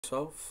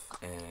Yourself,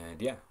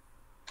 and yeah.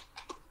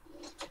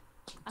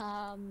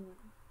 Um,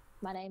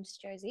 my name's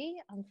Josie.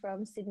 I'm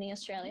from Sydney,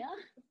 Australia.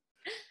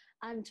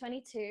 I'm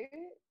 22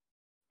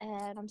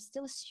 and I'm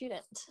still a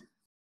student.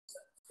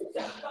 Is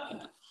that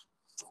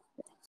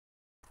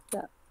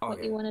what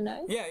you Okay. want to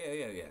know? Yeah.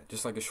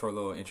 Just like a short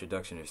little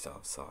introduction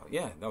yourself. So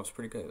yeah, that was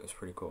pretty good. That was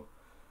pretty cool.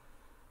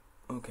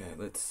 Okay,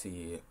 let's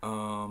see.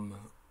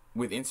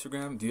 With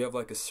Instagram, do you have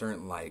like a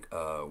certain like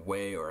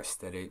way or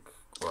aesthetic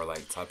or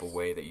like type of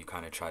way that you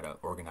kind of try to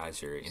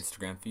organize your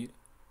Instagram feed?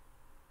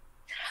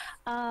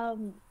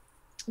 Um,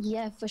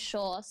 yeah, for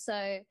sure.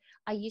 So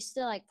I used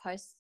to like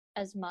post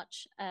as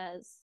much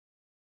as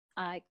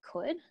I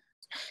could.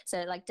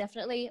 So like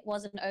definitely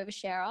was an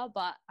oversharer,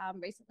 but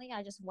recently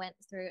I just went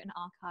through and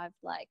archived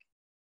like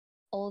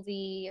all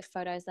the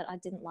photos that I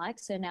didn't like.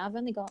 So now I've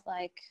only got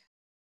like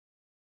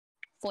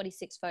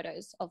 46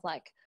 photos of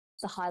like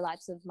the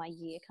highlights of my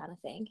year kind of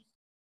thing.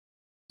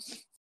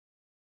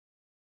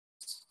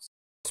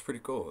 It's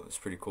pretty cool. It's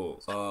pretty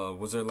cool.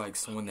 Was there like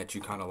someone that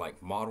you kind of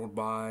like modeled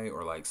by,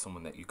 or like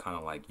someone that you kind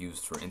of like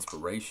used for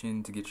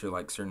inspiration to get your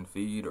like certain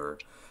feed, or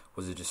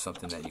was it just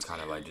something that you kind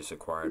of like just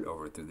acquired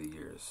over through the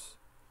years?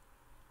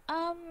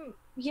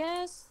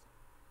 Yes.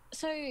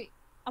 So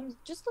I'm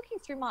just looking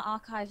through my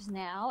archives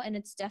now, and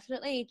it's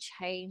definitely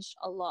changed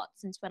a lot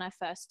since when I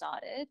first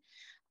started.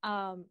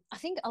 I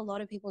think a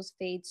lot of people's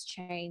feeds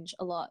change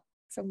a lot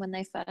from when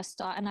they first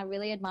start, and I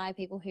really admire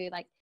people who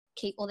like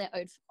keep all their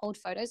old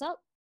photos up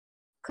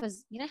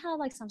because you know how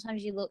like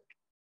sometimes you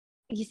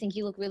think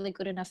you look really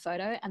good in a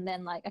photo, and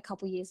then like a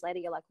couple years later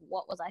you're like,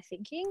 what was I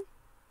thinking?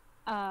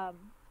 Um,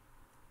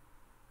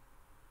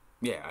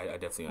 Yeah, I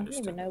definitely I don't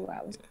even understand know that. where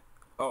I was. Yeah.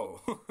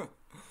 Oh,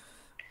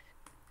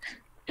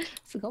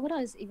 Forgot what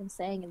I was even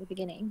saying in the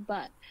beginning,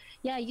 but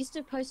yeah, I used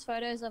to post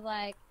photos of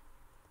like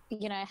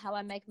how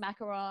I make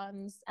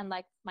macarons and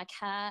like my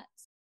cat,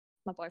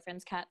 my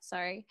boyfriend's cat,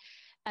 sorry.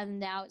 And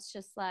now it's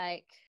just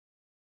like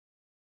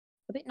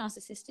a bit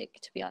narcissistic,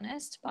 to be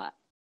honest, but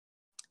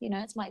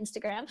it's my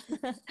Instagram.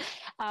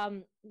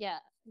 Yeah,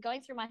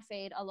 going through my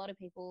feed, a lot of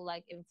people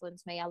like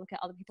influence me. I look at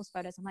other people's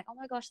photos. I'm like, oh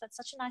my gosh, that's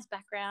such a nice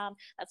background.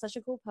 That's such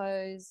a cool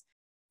pose.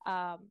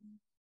 Um,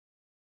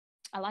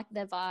 I like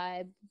their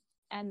vibe.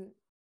 And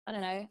I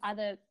don't know,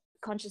 either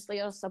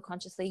consciously or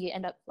subconsciously, you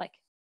end up like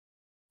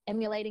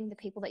emulating the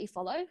people that you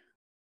follow.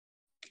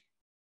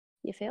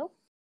 You feel?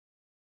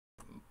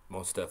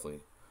 most definitely.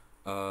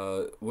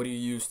 What do you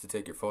use to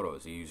take your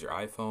photos? Do you use your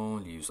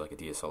iPhone? Do you use like a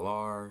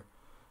DSLR?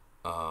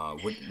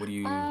 What do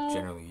you Uh,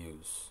 generally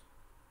use?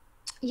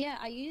 yeah,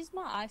 I use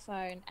my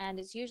iPhone, and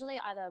it's usually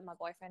either my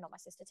boyfriend or my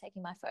sister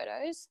taking my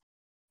photos.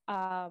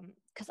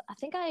 Because I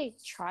think I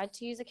tried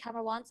to use a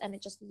camera once, and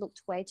it just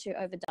looked way too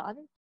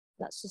overdone.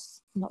 That's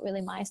just not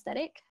really my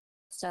aesthetic.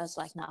 So I was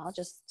like, no, I'll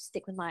just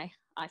stick with my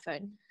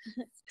iPhone.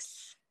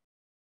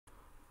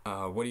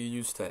 What do you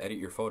use to edit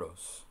your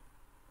photos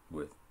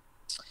with?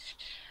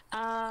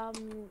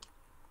 um,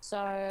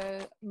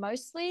 so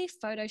mostly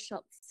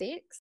Photoshop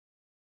 6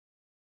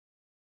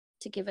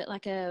 to give it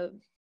like a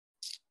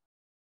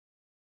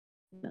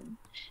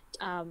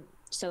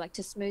so like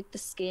to smooth the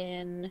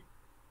skin,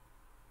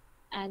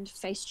 and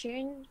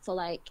Facetune for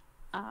like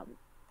um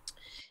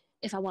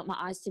if I want my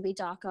eyes to be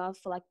darker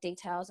for like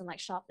details and like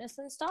sharpness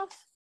and stuff.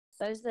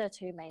 Those are the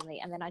two mainly,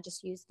 and then I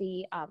just use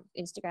the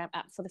Instagram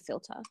app for the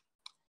filter.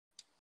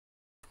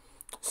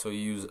 So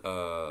you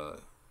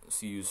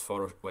use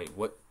photo. Wait,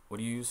 what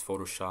do you use?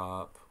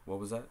 Photoshop. What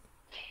was that?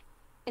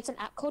 It's an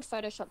app called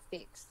Photoshop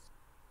Fix.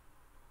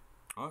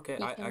 Okay,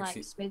 You can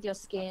like smooth your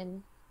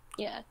skin.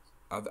 Yeah.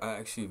 I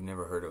actually have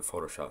never heard of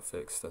Photoshop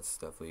Fix. That's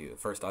definitely the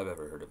first I've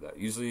ever heard of that.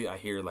 Usually I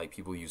hear like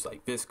people use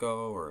like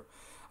Visco, or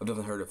I've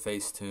definitely heard of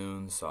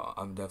Facetune, so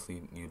I'm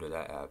definitely new to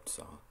that app.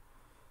 So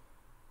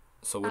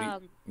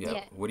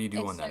Yeah, what do you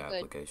do it's on that so good.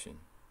 application?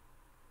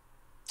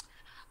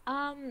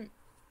 Um,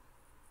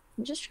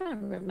 I'm just trying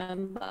to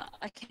remember.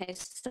 Okay,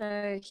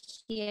 so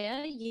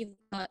here you've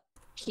got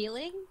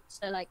peeling.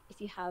 So like if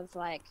you have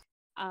like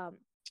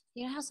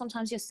you know how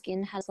sometimes your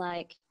skin has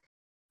like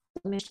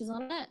blemishes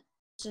on it,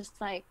 just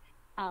like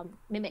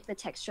mimic the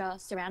texture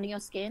surrounding your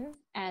skin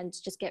and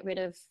just get rid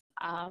of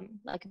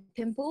like a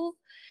pimple.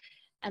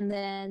 And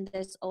then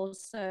there's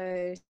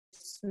also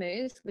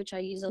smooth, which I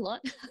use a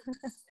lot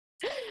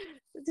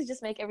to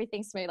just make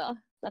everything smoother.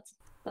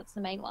 That's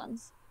the main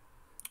ones.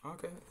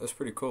 Okay, that's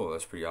pretty cool.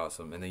 That's pretty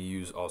awesome. And then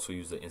you also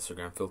use the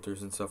Instagram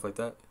filters and stuff like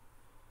that.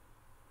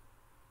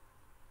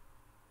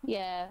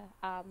 Yeah,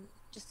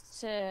 just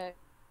to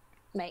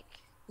make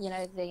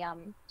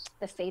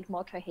the feed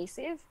more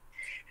cohesive.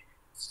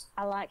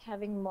 I like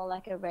having more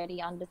like a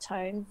reddy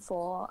undertone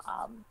for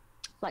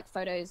like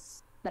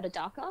photos that are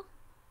darker.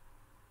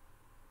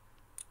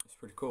 It's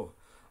pretty cool.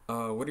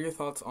 What are your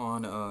thoughts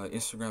on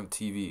Instagram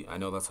TV? I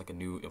know that's like a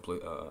new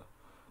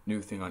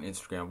thing on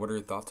Instagram. What are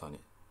your thoughts on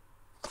it?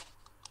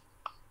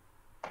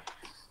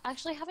 I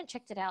actually haven't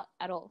checked it out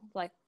at all.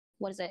 Like,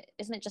 what is it?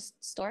 Isn't it just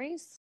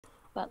stories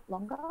but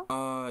longer?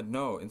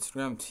 No,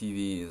 Instagram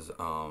TV is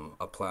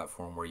a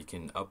platform where you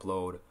can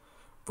upload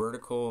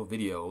vertical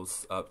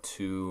videos up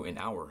to an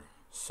hour.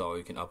 So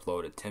you can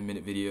upload a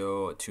 10-minute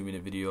video, a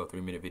 2-minute video, a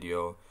 3-minute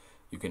video.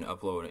 You can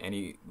upload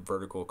any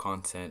vertical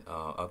content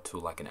up to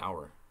like an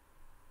hour.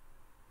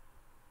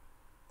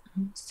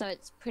 So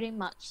it's pretty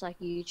much like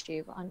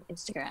YouTube on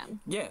Instagram.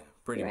 Yeah,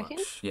 pretty You reckon?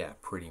 much. Yeah,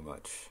 pretty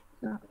much.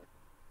 Oh.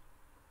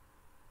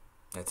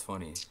 That's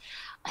funny.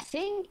 I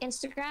think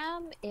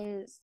Instagram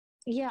is,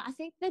 yeah, I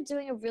think they're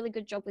doing a really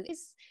good job with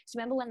this. So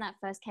remember when that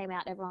first came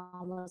out,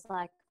 everyone was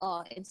like,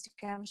 oh,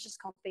 Instagram's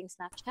just copying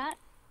Snapchat.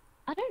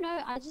 I don't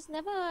know. I just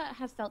never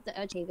have felt the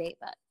urge TV,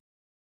 but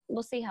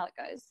we'll see how it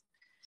goes.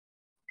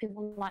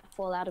 People might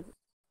fall out of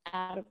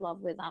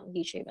love with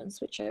YouTube and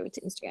switch over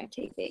to Instagram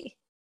TV.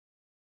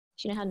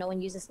 Do you know how no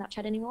one uses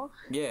Snapchat anymore?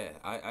 Yeah,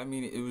 I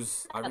mean, it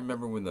was, I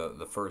remember when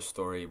the first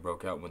story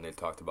broke out when they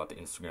talked about the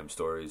Instagram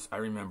stories. I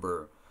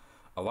remember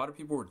a lot of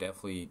people were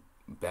definitely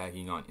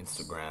bagging on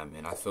Instagram,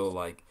 and I feel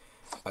like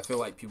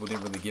people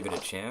didn't really give it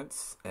a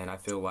chance, and I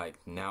feel like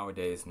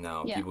nowadays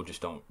people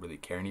just don't really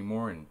care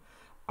anymore, and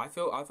I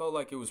felt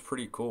like it was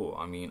pretty cool.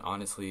 I mean,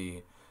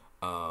 honestly,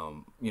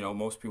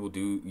 most people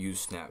do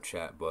use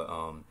Snapchat, but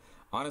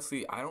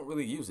honestly, I don't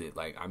really use it.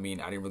 Like, I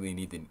mean, I didn't really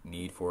need the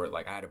need for it.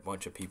 Like, I had a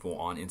bunch of people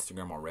on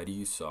Instagram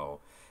already,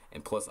 so,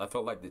 and plus, I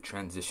felt like the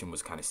transition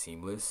was kind of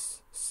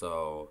seamless.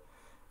 So,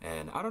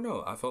 and I don't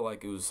know, I felt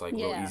like it was like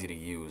real easy to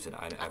use, and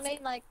I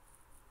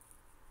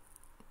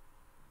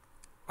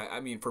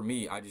mean, for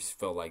me, I just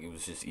felt like it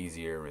was just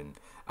easier, and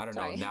I don't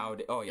know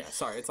nowadays. Oh yeah,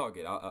 sorry, it's all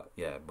good.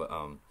 Yeah, but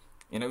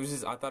and it was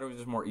just, I thought it was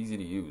just more easy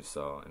to use.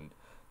 So, and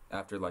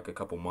after like a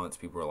couple months,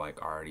 people were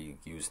like already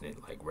using it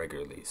like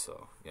regularly.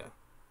 So yeah.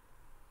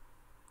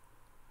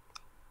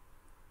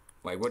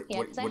 Like what?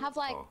 Yeah, because they have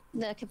like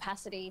the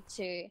capacity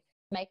to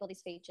make all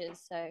these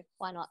features, so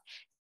why not?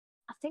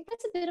 I think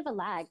there's a bit of a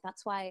lag.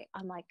 That's why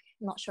I'm like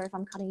not sure if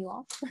I'm cutting you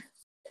off.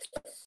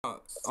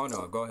 Oh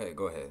no, go ahead.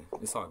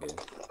 It's all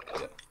good.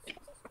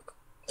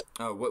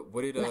 Yeah.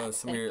 What did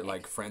some of your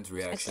like friends'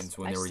 reactions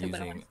when they were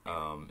using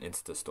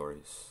Insta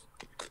stories?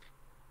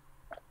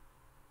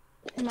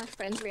 My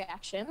friend's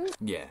reaction?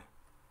 Yeah.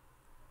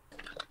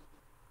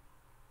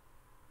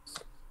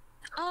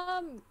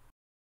 I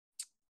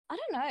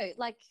don't know.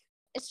 Like,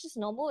 it's just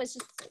normal. It's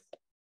just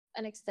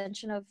an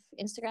extension of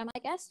Instagram, I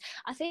guess.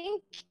 I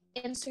think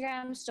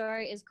Instagram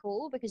story is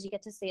cool because you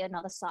get to see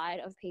another side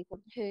of people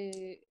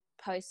who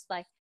post,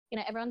 like,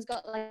 everyone's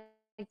got like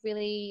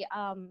really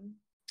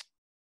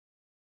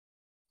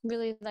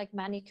like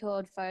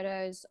manicured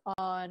photos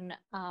on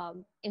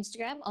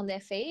Instagram on their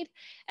feed.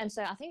 And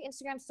so I think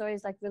Instagram story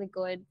is like really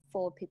good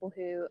for people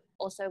who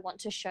also want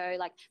to show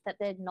like that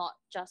they're not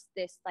just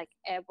this like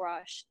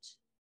airbrushed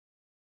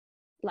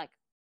like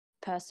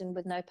person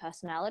with no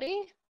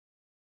personality.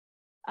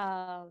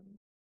 I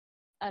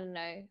don't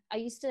know. I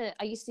used to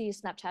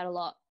use Snapchat a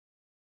lot,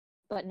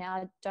 but now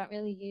I don't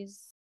really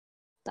use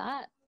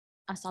that.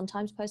 I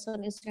sometimes post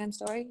on Instagram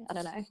story. I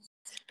don't know.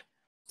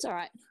 It's all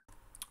right.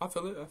 I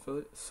feel it.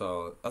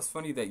 So that's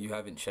funny that you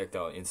haven't checked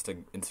out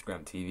Instagram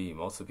TV.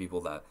 Most of the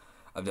people that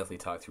I've definitely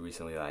talked to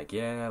recently, like,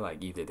 yeah,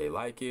 like either they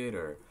like it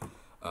or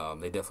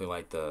they definitely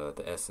like the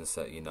essence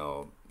that,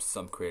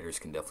 some creators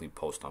can definitely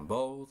post on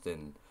both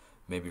and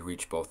maybe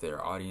reach both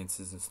their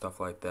audiences and stuff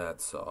like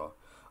that. So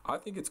I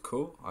think it's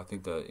cool. I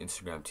think the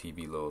Instagram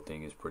TV little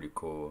thing is pretty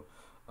cool.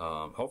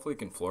 Hopefully it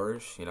can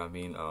flourish, you know what I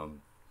mean?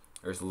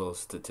 There's a little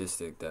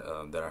statistic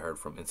that I heard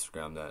from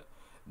Instagram that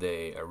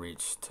they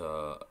reached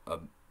a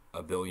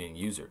billion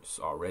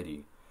users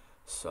already.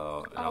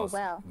 So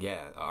wow.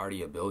 Yeah,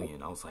 already a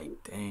billion. I was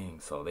like, dang.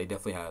 So they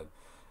definitely have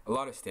a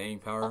lot of staying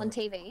power. On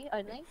TV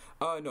only?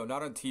 No,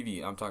 not on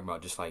TV. I'm talking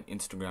about just like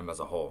Instagram as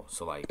a whole.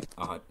 So like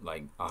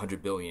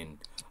 100 billion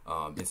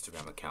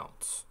Instagram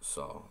accounts.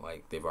 So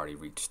like they've already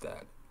reached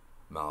that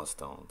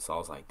milestone. So I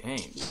was like,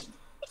 dang.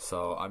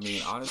 So I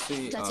mean,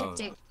 honestly,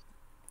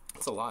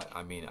 it's a lot.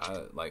 I mean,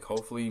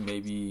 hopefully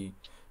maybe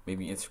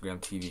Instagram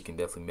TV can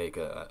definitely make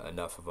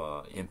enough of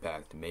a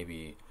impact.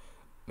 Maybe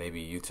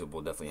YouTube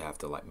will definitely have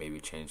to like maybe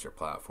change their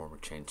platform or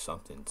change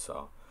something.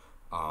 So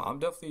I'm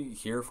definitely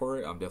here for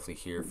it. I'm definitely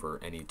here for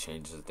any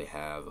changes that they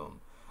have.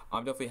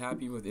 I'm definitely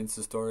happy with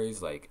Insta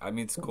stories. Like, I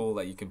mean, it's cool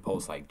that you can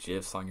post like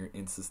GIFs on your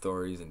Insta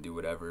stories and do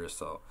whatever.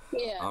 So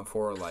yeah. I'm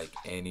for like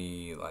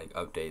any like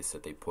updates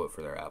that they put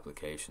for their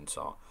application.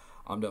 So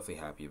I'm definitely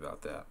happy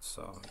about that.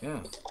 So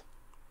yeah,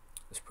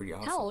 it's pretty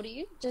awesome. How old are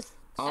you? Just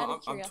out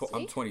of curiosity.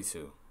 I'm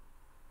 22.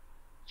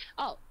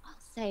 Oh,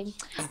 same.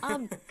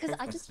 Because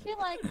I just feel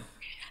like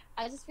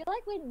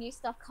when new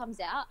stuff comes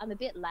out, I'm a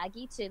bit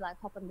laggy to like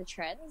hop on the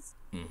trends.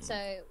 Mm-hmm.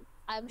 So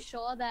I'm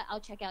sure that I'll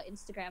check out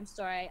Instagram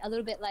story a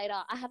little bit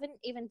later. I haven't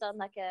even done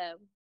like a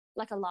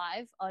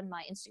live on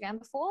my Instagram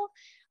before.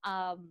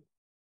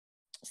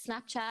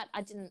 Snapchat,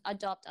 I didn't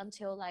adopt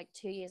until like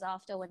 2 years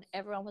after when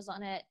everyone was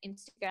on it.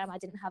 Instagram, I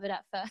didn't have it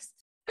at first.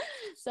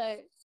 So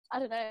I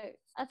don't know.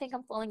 I think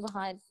I'm falling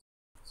behind.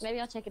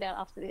 Maybe I'll check it out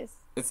after this.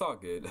 It's all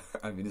good.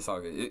 I mean, it's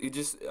all good. It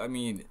just, I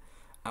mean,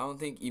 I don't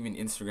think even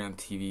Instagram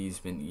TV's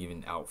been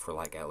even out for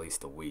like at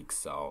least a week.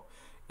 So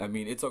I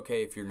mean, it's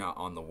okay if you're not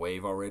on the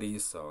wave already.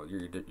 So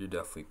you're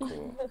definitely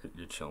cool.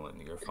 You're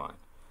chilling. You're fine.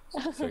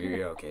 So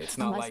you're okay. It's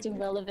not Am I like still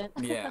relevant?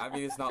 yeah. I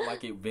mean, it's not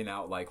like it's been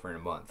out like for a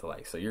month.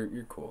 Like so, you're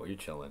cool. You're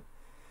chilling.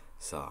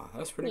 So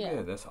that's pretty Yeah.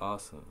 good. That's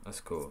awesome.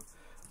 That's cool.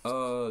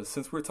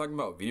 Since we were talking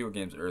about video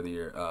games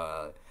earlier,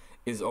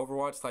 is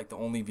Overwatch like the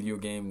only video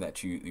game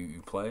that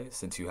you play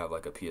since you have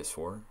like a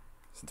PS4?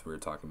 Since we were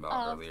talking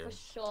about earlier. For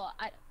sure.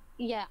 I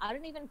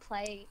don't even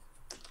play.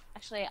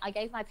 Actually, I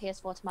gave my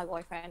PS4 to my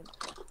boyfriend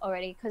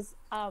already because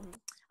I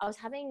was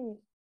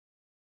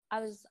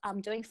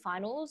doing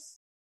finals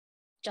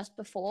just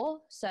before,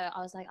 so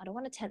I was like, I don't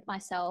want to tempt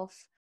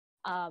myself.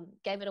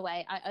 Gave it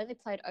away. I only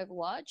played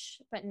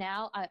Overwatch, but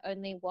now I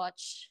only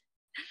watch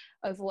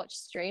Overwatch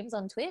streams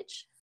on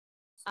Twitch.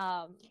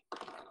 Um,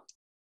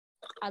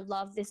 I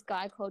love this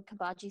guy called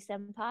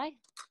JosieSenpai.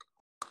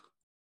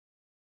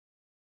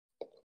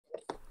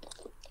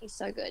 He's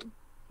so good.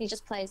 He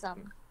just plays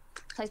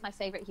my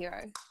favorite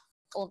hero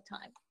all the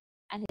time,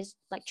 and his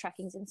like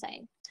tracking's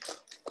insane.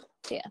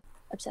 So, yeah,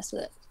 obsessed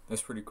with it.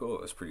 That's pretty cool.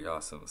 That's pretty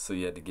awesome. So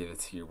you had to give it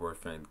to your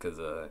boyfriend because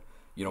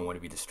you don't want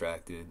to be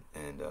distracted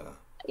and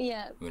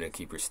Yeah, you want to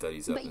keep your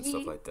studies up but and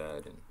stuff like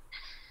that. And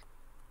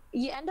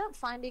you end up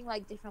finding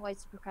like different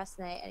ways to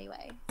procrastinate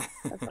anyway.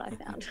 That's what I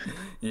found.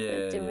 yeah,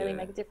 It didn't really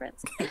make a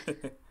difference.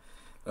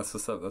 That's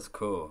what's up. That's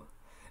cool.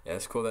 Yeah,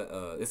 it's cool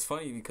that it's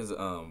funny because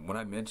when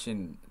I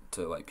mentioned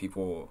to like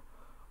people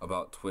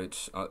about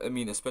Twitch, I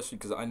mean especially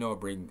because I know I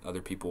bring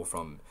other people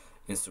from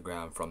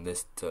Instagram from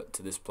this to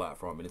this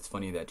platform, and it's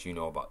funny that you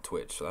know about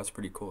Twitch. So that's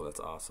pretty cool. That's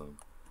awesome.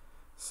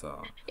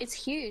 So It's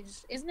huge,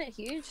 isn't it?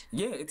 Huge.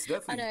 yeah, it's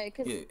definitely. I know,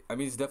 'cause yeah, I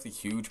mean it's definitely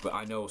huge, but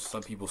I know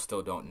some people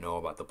still don't know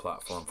about the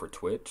platform for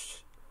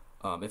Twitch.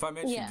 If I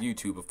mentioned Yeah.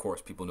 YouTube, of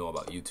course people know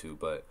about YouTube,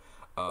 but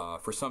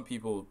for some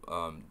people,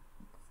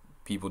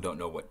 people don't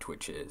know what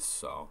Twitch is.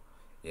 So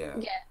yeah.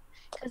 Yeah,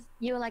 because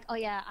you were like, "Oh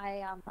yeah,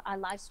 I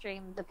live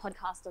streamed the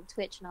podcast on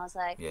Twitch," and I was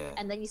like, Yeah.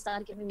 and then you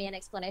started giving me an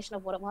explanation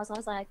of what it was. I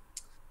was like,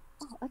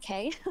 "Oh,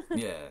 okay,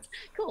 Yeah.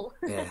 cool."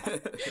 Yeah,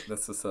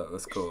 that's what's up.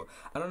 That's cool.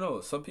 I don't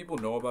know. Some people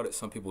know about it.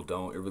 Some people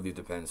don't. It really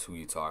depends who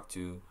you talk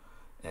to.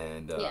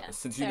 And Yeah,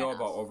 since you fair know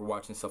enough. about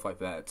Overwatch and stuff like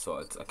that, so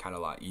it's kind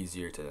of a lot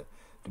easier to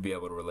be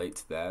able to relate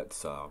to that.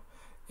 So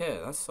yeah,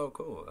 that's so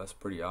cool. That's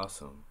pretty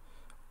awesome.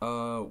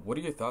 What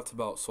are your thoughts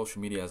about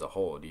social media as a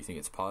whole? Do you think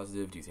it's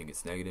positive? Do you think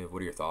it's negative?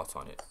 What are your thoughts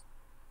on it?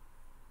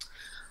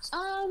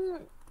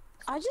 Um,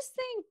 I just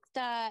think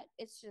that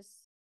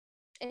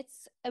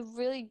it's a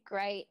really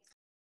great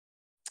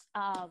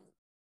um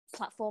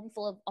platform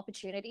full of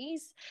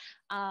opportunities,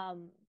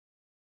 um,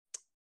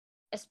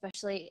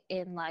 especially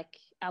in like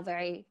our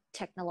very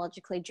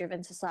technologically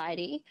driven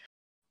society.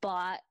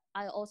 But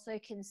I also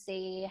can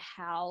see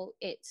how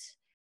it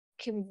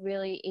can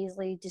really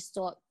easily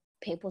distort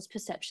people's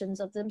perceptions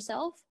of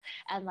themselves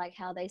and like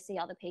how they see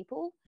other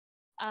people.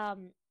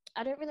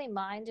 I don't really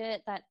mind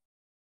it that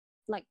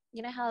like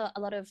you know how a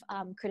lot of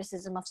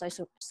criticism of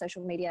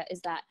social media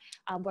is that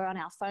we're on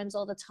our phones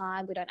all the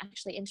time, we don't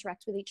actually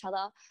interact with each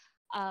other.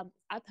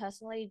 I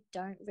personally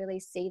don't really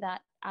see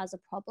that as a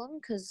problem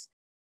because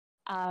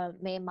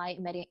me and my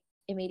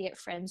immediate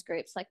friends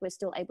groups, like we're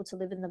still able to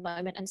live in the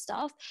moment and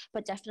stuff,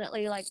 but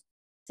definitely like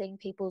seeing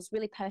people's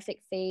really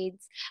perfect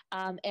feeds,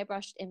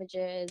 airbrushed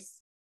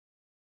images.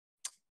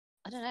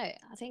 I don't know.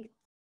 I think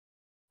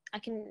I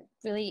can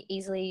really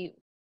easily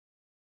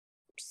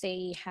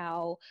see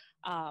how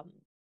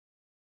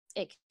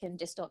it can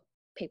distort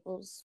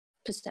people's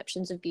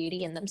perceptions of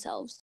beauty in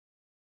themselves.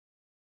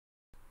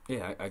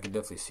 Yeah, I can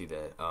definitely see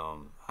that.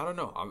 I don't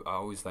know. I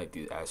always like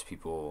to ask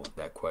people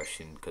that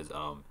question because,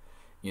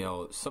 you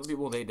know, some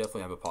people they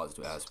definitely have a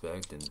positive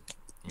aspect, and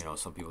you know,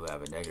 some people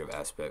have a negative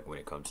aspect when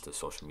it comes to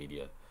social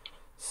media.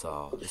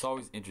 So it's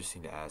always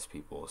interesting to ask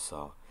people.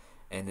 So,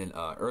 and then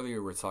earlier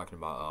we were talking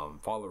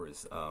about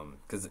followers,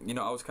 because you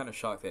know I was kind of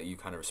shocked that you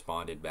kind of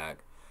responded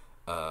back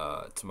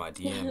to my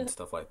DM and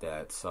stuff like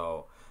that.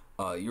 So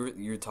you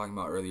were talking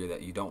about earlier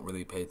that you don't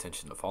really pay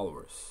attention to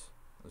followers.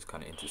 It was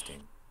kind of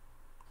interesting.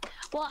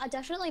 Well, I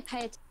definitely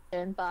pay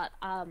attention, but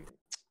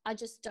I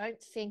just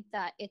don't think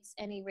that it's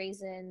any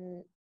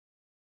reason,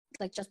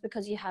 like just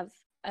because you have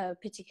a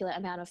particular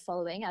amount of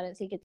following, I don't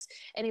think it's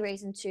any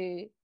reason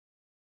to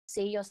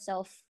see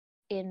yourself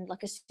in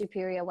like a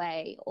superior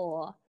way,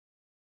 or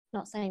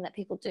not saying that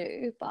people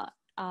do, but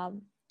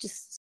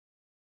just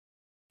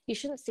you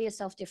shouldn't see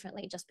yourself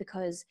differently just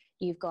because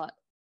you've got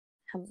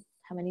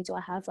how many do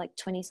I have? Like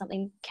 20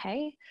 something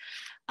K.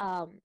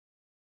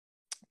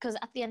 Because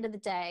at the end of the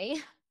day,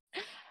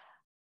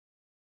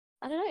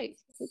 I don't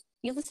know.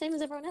 You're the same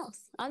as everyone else.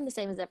 I'm the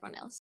same as everyone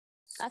else.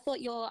 I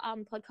thought your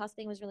podcast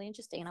thing was really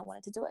interesting, and I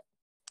wanted to do it.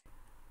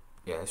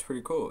 Yeah, it's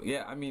pretty cool.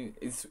 Yeah, I mean,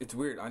 it's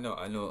weird. I know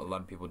a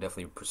lot of people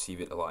definitely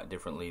perceive it a lot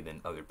differently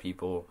than other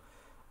people.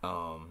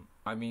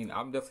 I mean,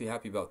 I'm definitely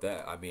happy about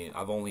that. I mean,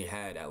 I've only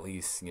had at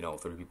least, you know,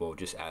 30 people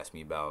just ask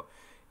me about,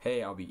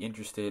 hey, I'll be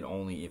interested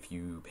only if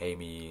you pay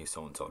me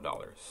so and so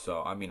dollars.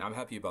 So, I mean, I'm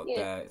happy about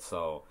that.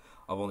 So,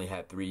 I've only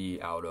had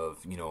 3 out of,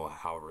 you know,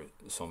 however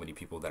so many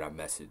people that I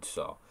messaged.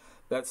 So,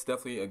 that's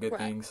definitely a good Right.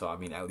 thing. So I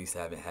mean, at least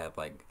I haven't had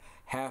like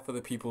half of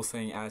the people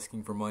saying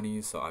asking for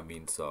money. So I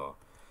mean, so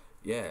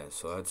yeah,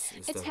 so that's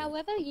it's It's definitely.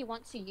 however you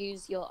want to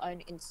use your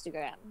own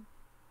Instagram,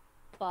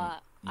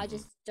 but I Mm-hmm.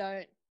 just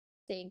don't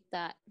think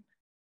that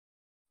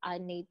I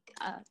need.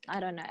 I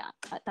don't know.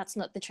 That's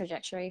not the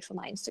trajectory for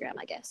my Instagram,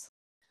 I guess.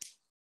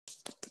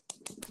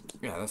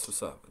 Yeah, that's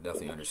what's up.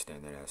 Definitely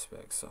understand that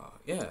aspect. So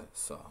yeah,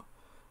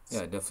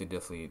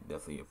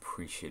 definitely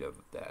appreciative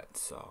of that.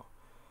 So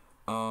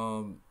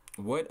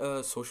what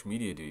social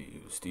media do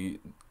you use? Do you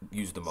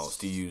use the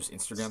most? Do you use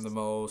Instagram the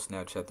most,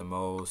 Snapchat the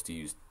most? Do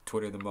you use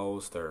Twitter the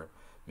most, or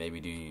maybe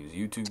do you use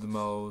YouTube the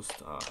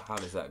most? How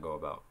does that go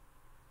about?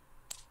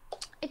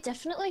 It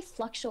definitely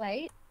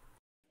fluctuates.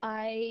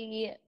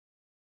 I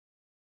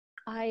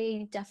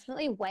I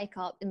definitely wake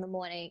up in the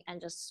morning and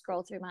just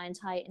scroll through my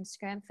entire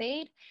Instagram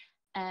feed,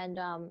 and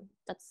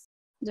that's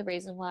the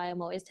reason why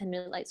I'm always 10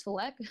 minutes late for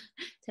work.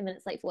 10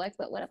 minutes late for work,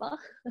 but whatever.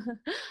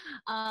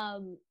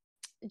 um,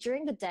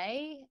 During the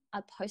day,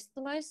 I post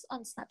the most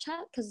on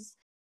Snapchat because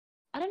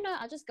I don't know.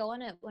 I just go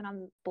on it when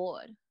I'm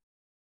bored,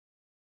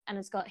 and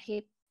it's got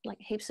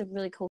heaps of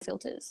really cool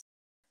filters.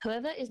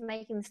 Whoever is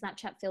making the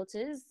Snapchat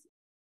filters,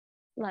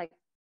 like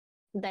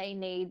they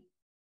need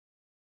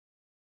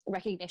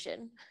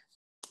recognition.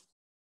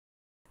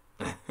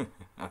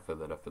 I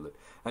feel it. I feel it.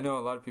 I know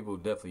a lot of people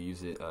definitely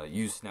use it.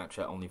 Use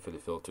Snapchat only for the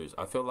filters.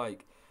 I feel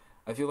like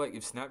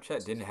if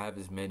Snapchat didn't have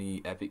as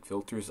many epic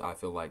filters, I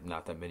feel like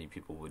not that many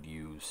people would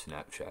use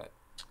Snapchat.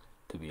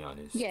 To be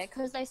Yeah, honest.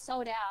 because they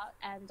sold out,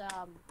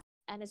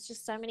 and it's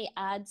just so many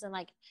ads and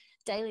like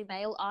Daily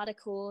Mail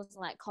articles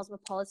and like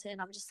Cosmopolitan.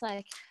 I'm just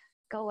like,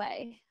 go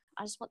away.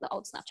 I just want the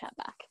old Snapchat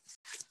back.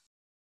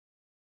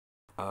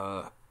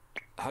 Uh,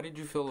 how did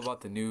you feel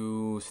about the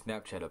new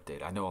Snapchat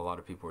update? I know a lot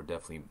of people were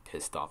definitely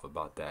pissed off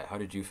about that. How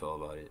did you feel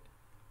about it?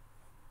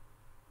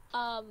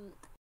 Um,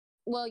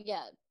 well,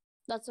 yeah,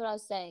 that's what I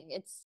was saying.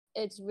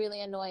 It's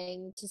really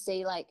annoying to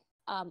see like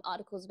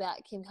articles about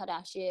Kim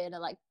Kardashian and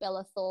like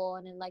Bella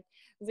Thorne and like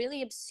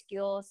really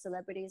obscure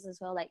celebrities as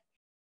well. Like,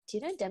 do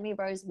you know Demi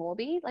Rose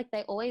Morby? Like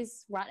they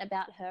always write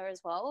about her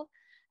as well,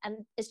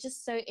 and it's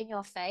just so in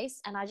your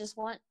face. And I just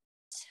want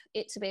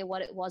it to be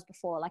what it was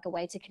before, like a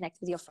way to connect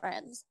with your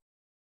friends.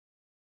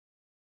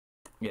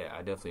 Yeah,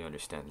 I definitely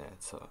understand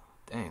that. So,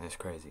 dang, that's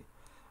crazy.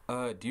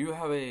 Do you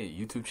have a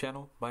YouTube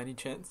channel by any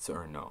chance,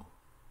 or no?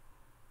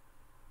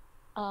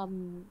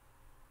 Um,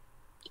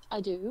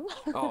 I do.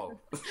 Oh,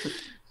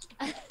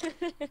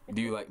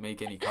 do you like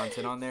make any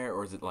content on there,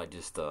 or is it like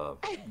just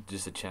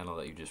a channel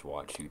that you just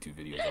watch YouTube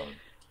videos on?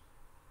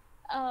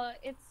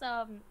 It's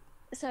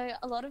so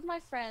a lot of my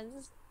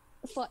friends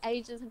for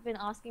ages have been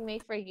asking me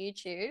for a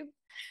YouTube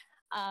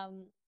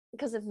um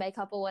because of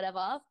makeup or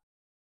whatever.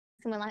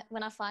 And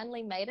when I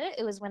finally made it,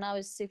 it was when I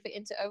was super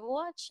into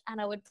Overwatch,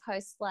 and I would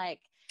post like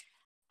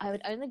I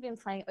would only been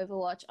playing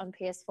Overwatch on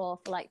PS4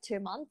 for like 2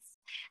 months,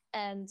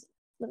 and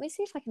let me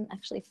see if I can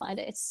actually find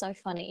it. It's so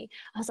funny.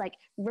 I was like,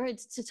 road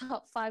to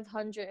top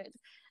 500.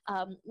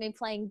 Me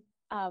playing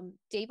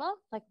Diva,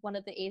 like one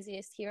of the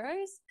easiest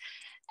heroes,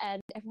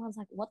 and everyone's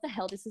like, "What the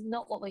hell? This is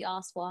not what we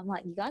asked for." I'm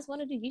like, "You guys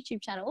wanted a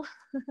YouTube channel."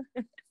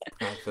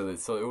 I feel it.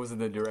 So it was in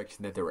the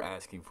direction that they were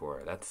asking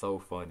for. That's so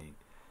funny.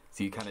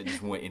 So you kind of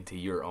just went into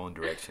your own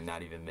direction,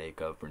 not even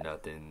makeup or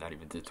nothing, not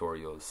even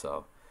tutorials.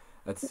 So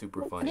that's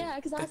super funny. Yeah,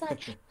 because I was like,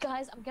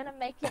 "Guys, I'm gonna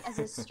make it as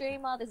a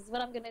streamer. This is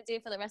what I'm gonna do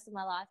for the rest of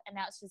my life." And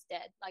now it's just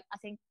dead. Like I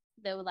think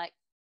there were like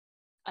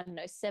I don't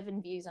know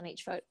 7 views on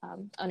each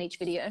on each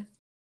video.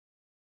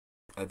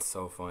 That's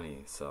so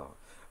funny. So,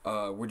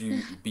 would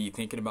you be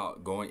thinking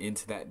about going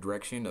into that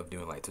direction of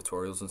doing like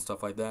tutorials and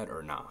stuff like that,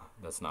 or nah?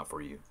 That's not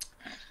for you.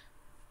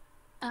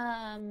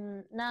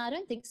 Nah, I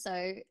don't think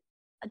so.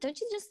 Don't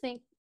you just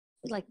think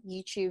like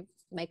YouTube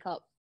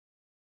makeup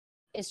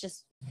is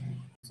just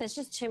there's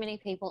just too many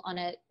people on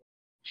it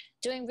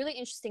doing really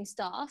interesting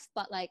stuff,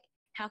 but like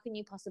how can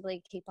you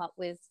possibly keep up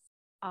with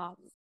um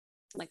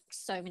like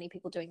so many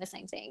people doing the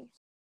same thing?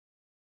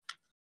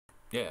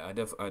 Yeah, I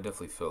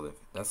definitely feel it.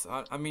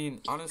 I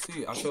mean,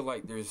 honestly, I feel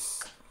like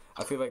there's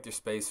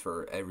space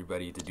for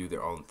everybody to do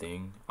their own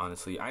thing.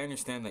 Honestly, I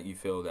understand that you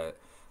feel that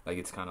like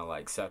it's kind of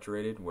like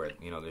saturated, where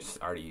there's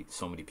already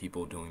so many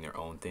people doing their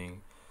own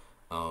thing.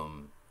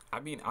 Um, I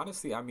mean,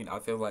 honestly, I mean, I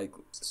feel like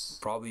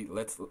probably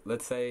let's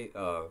say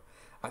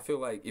I feel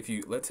like if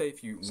you let's say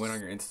if you went on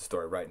your Insta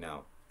story right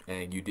now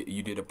and you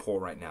did a poll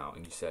right now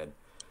and you said,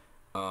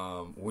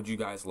 would you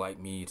guys like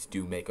me to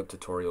do makeup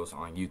tutorials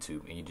on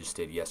YouTube? And you just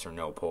did yes or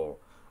no poll.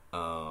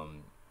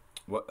 Um,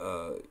 what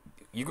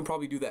you can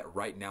probably do that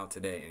right now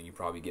today, and you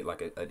probably get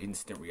like an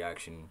instant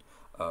reaction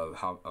of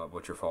how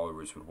what your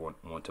followers would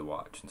want to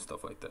watch and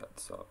stuff like that.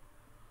 So,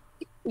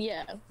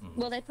 Yeah. mhm.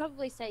 Well, they'd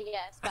probably say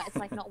yes, but it's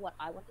like not what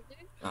I want to do.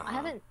 Uh I huh.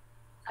 haven't.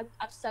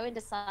 I'm so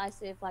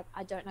indecisive. Like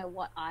I don't know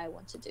what I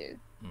want to do.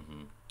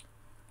 Hmm.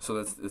 So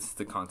that's it's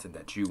the content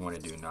that you want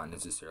to do, not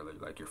necessarily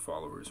like your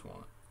followers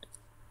want.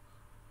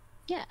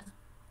 Yeah,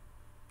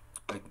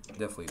 I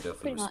definitely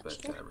pretty much.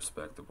 respect that.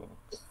 Respectable.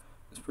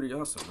 It's pretty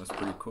awesome. That's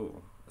pretty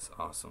cool. That's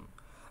awesome.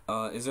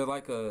 Is there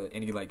like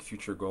any like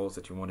future goals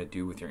that you want to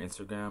do with your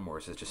Instagram, or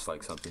is it just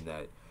like something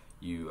that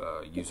you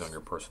use on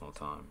your personal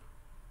time?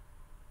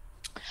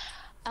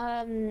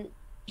 Um,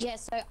 yeah,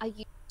 so I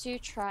used to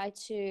try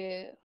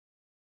to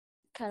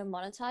kind of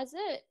monetize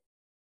it,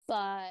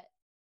 but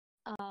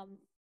um,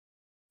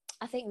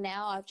 I think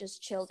now I've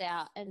just chilled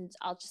out and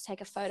I'll just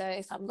take a photo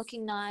if I'm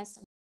looking nice,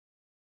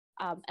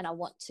 and I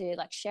want to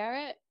like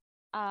share it.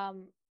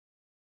 Um,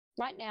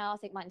 right now, I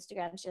think my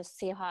Instagram is just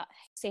see how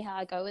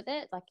I go with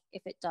it. Like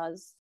if it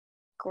does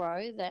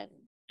grow, then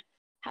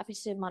happy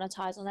to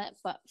monetize on it.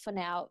 But for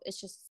now, it's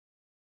just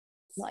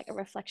like a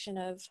reflection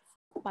of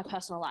my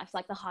personal life,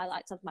 like the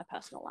highlights of my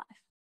personal life.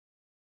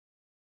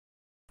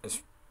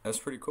 That's that's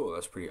pretty cool.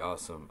 That's pretty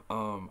awesome.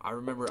 I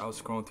remember I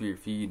was scrolling through your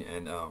feed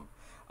and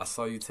I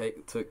saw you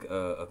took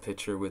a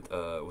picture with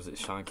was it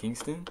Sean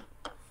Kingston?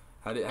 Oh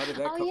how did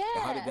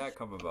yeah. that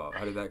come about?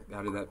 How did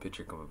that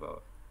picture come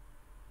about?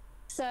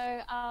 So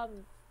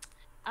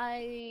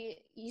I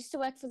used to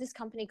work for this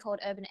company called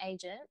Urban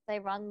Agent. They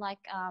run like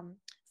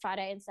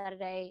Friday and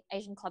Saturday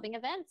Asian clubbing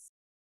events.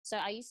 So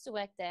I used to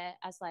work there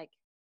as like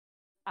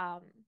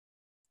what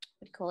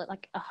do you call it,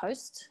 like a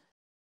host,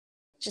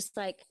 just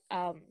like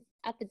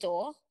at the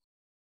door.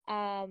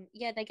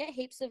 Yeah, they get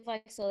heaps of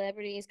like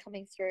celebrities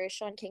coming through.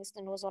 Sean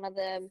Kingston was one of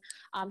them.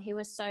 He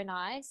was so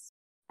nice.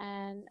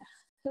 And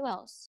who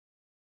else?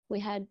 We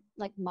had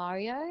like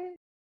Mario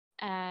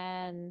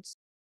and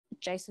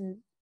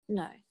Jason.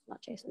 No,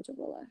 not Jason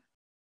Derulo.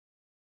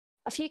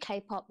 A few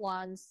K-pop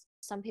ones.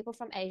 Some people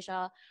from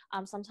Asia.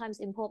 Sometimes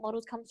import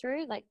models come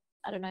through. Like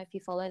I don't know if you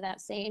follow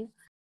that scene.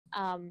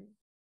 Um,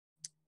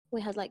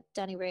 we had like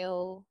Danny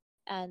Real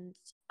and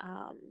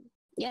um,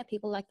 yeah,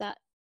 people like that.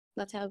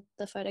 That's how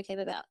the photo came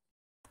about.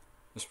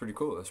 That's pretty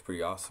cool. That's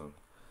pretty awesome.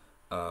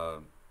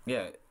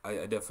 Yeah, I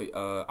definitely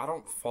I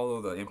don't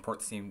follow the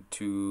import scene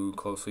too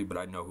closely, but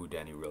I know who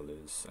Danny Real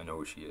is. I know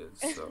who she is.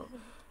 So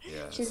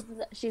yeah, she's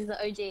the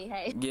OG.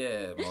 Hey.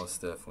 yeah,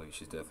 most definitely.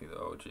 She's definitely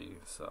the OG.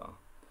 So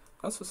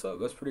that's what's up.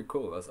 That's pretty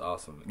cool. That's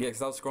awesome. Yeah,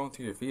 because I was scrolling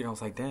through your feed and I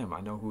was like, damn,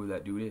 I know who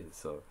that dude is.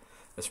 So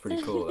that's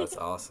pretty cool. That's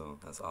awesome.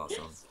 That's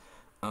awesome.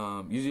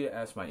 Usually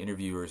I ask my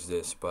interviewers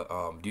this, but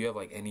do you have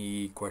like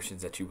any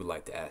questions that you would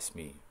like to ask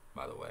me?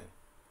 By the way.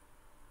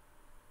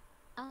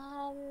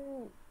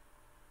 um,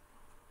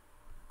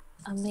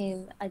 I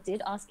mean, I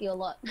did ask you a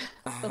lot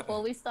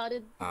before we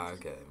started.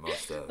 Okay,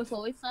 most of.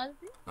 Before we started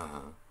this. Uh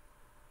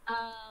huh.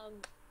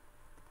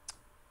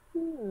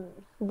 Um,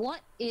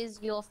 what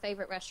is your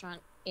favorite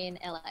restaurant in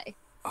LA?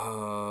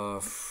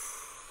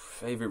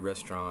 Favorite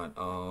restaurant.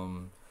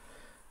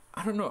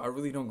 I don't know. I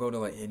really don't go to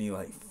like any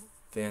like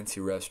fancy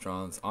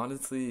restaurants.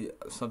 Honestly,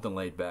 something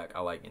laid back.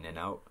 I like In and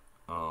Out.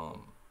 I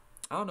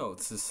don't know.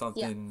 It's just Yeah,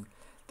 something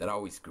that I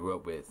always grew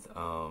up with.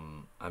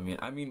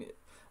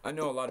 I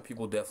know a lot of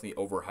people definitely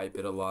overhype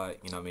it a lot.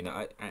 You know,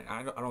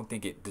 I don't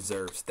think it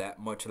deserves that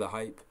much of the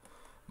hype.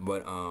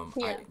 But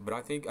yeah.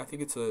 I think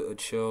it's a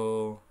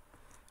chill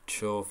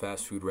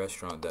fast food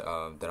restaurant that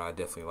I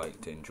definitely like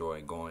to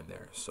enjoy going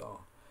there. So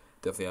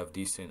definitely have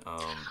decent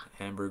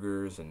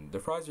hamburgers and the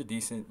fries are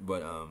decent,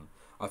 but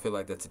I feel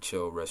like that's a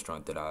chill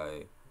restaurant that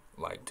I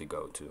like to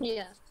go to. Yeah.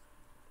 Yeah.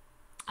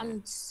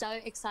 I'm so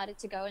excited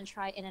to go and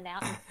try In and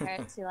Out and compare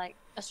it to like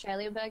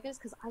Australian burgers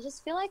because I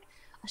just feel like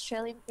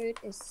Australian food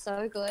is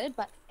so good,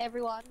 but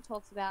everyone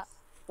talks about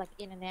like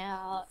In and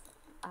Out.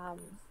 Um,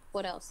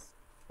 what else?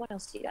 What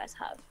else do you guys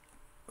have?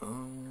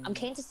 I'm Um.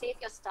 keen to see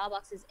if your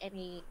Starbucks is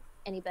any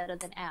better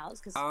than ours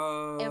because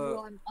Uh.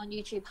 everyone on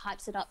YouTube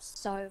hypes it up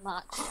so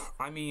much.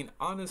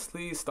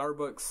 Honestly,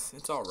 Starbucks,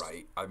 it's all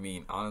right.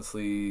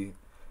 Honestly,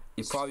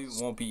 it probably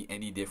won't be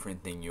any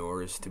different than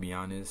yours. To be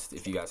honest,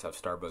 if you guys have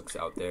Starbucks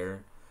out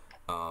there,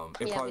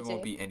 it Yeah, probably we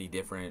won't do. be any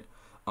different.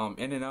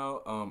 In and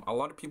Out, a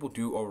lot of people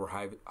do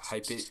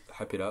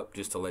hype it up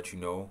just to let you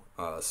know.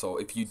 So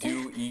if you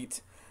do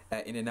eat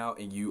at In and Out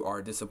and you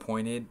are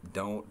disappointed,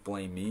 don't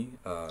blame me.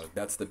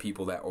 That's the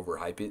people that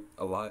overhype it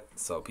a lot.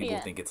 So people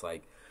Yeah. think it's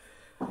like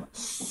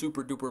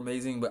super duper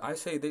amazing, but I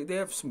say they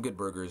have some good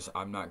burgers.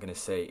 I'm not gonna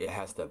say it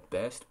has the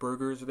best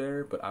burgers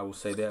there, but I will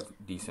say they have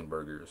decent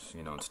burgers,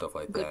 you know, and stuff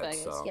like Good that.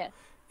 burgers. So Yeah.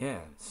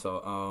 yeah,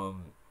 so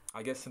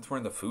I guess since we're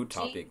in the food Do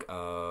you, topic,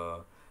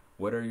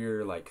 what are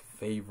your like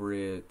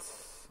favorite?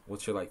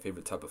 What's your like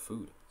favorite type of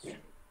food?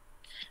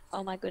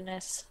 oh my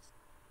goodness.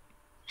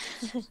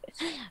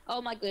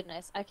 Oh my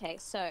goodness. Okay,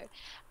 so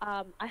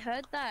I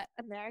heard that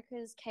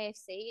America's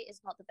KFC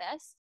is not the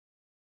best.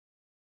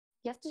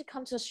 You have to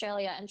come to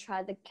Australia and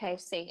try the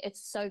KFC. It's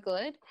so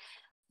good.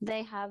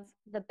 They have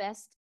the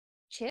best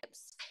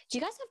chips. Do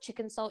you guys have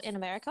chicken salt in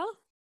America?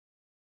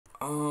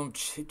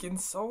 Chicken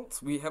salt.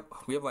 We have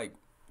like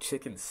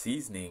chicken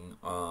seasoning.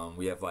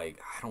 We have like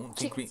I don't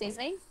think Chicken we.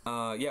 seasoning?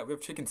 Yeah, we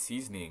have chicken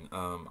seasoning.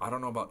 I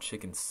don't know about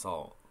chicken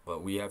salt,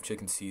 but we have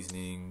chicken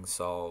seasoning,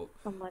 salt,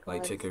 Oh my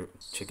like god.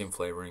 chicken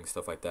flavoring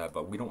stuff like that.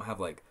 But we don't have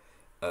like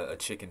a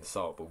chicken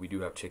salt, but we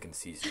do have chicken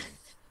seasoning.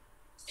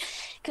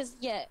 Because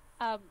yeah,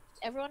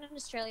 everyone in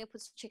Australia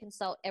puts chicken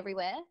salt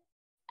everywhere,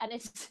 and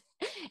it's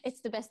it's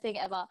the best thing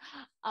ever.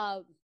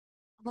 Um,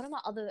 What are my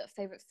other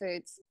favorite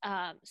foods?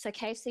 So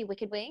KFC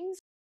Wicked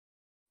Wings,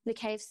 the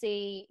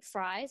KFC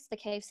fries, the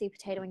KFC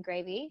potato and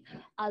gravy.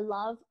 I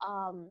love.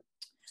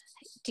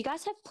 Do you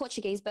guys have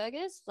Portuguese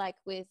burgers like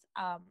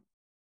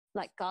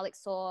garlic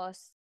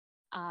sauce,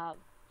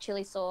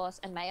 chili sauce,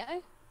 and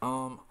mayo?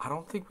 I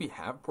don't think we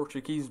have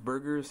Portuguese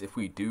burgers. If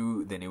we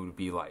do, then it would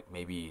be like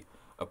maybe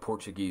a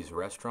Portuguese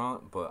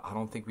restaurant, but I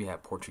don't think we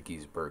have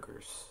Portuguese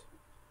burgers.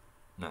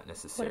 Not What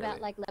necessarily. about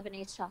like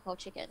Lebanese charcoal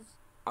chicken?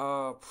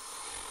 Uh,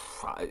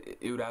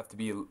 it would have to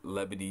be a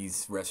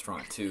Lebanese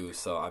restaurant too.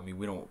 So I mean,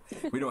 we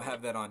don't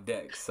have that on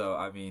deck. So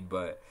I mean,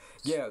 but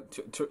yeah,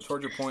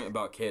 towards your point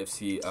about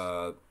KFC,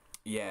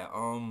 yeah,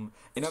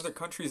 in other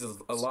countries is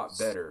a lot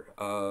better.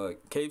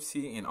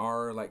 KFC in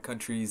our like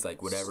countries,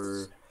 like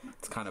whatever,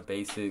 it's kind of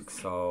basic.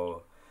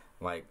 So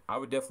like, I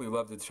would definitely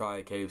love to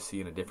try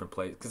KFC in a different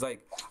place, because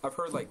like I've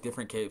heard like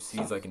different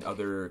KFCs like in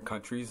other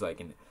countries, like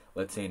in,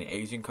 let's say, in an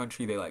Asian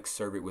country, they like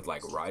serve it with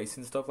like rice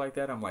and stuff like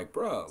that. I'm like,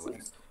 bro,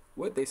 like,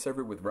 what, they serve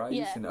it with rice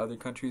Yeah. in other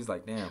countries?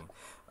 Like, damn.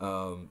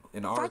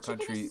 In our Fried chicken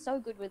country, is so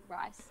good with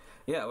rice.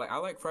 yeah, like I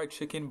like fried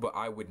chicken, but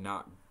I would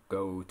not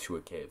go to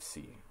a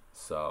KFC.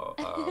 So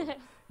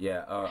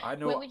yeah, I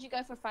know. Where would you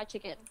go for fried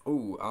chicken?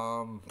 Ooh,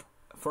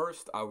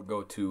 first I would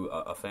go to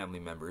a family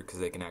member, because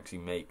they can actually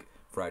make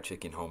fried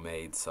chicken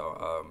homemade.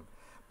 So,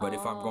 but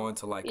if I'm going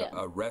to like yeah.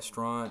 a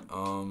restaurant,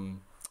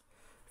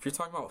 if you're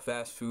talking about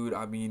fast food,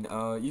 I mean,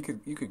 you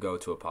could go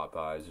to a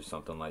Popeyes or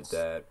something like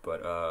that.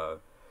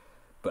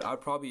 But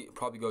I'd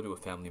probably go to a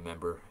family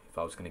member if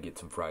I was gonna get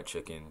some fried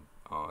chicken.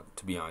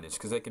 To be honest,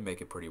 because they can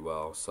make it pretty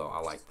well, so I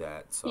like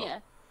that. So Yeah.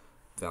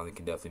 family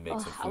can definitely make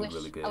some I food wish,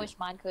 really good. I wish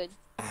mine could.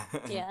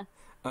 Yeah.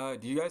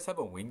 Do you guys have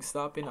a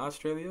Wingstop in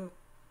Australia?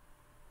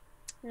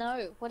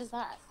 No, what is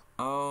that?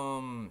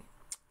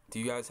 Do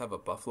you guys have a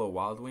Buffalo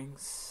Wild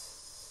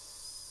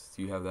Wings?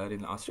 Do you have that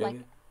in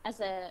Australia? Like as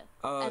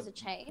a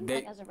chain,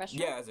 like as a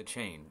restaurant? Yeah, as a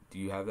chain. Do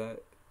you have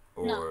that?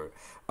 No.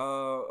 Or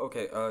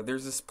okay.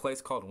 There's this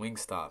place called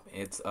Wingstop.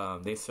 It's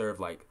they serve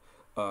like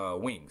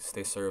wings.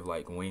 They serve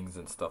like wings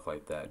and stuff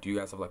like that. Do you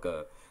guys have like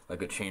a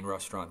chain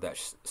restaurant that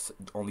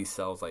only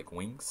sells like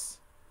wings?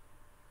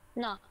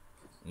 No.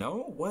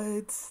 No,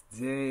 what?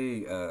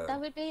 Dang. That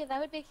would be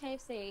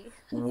KFC.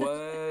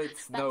 What?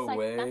 No like-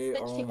 way. that's the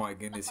Oh chicken- my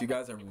goodness, you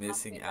guys are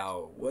missing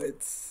out.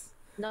 What?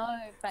 No,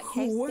 but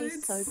KFC What?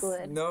 is so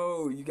good.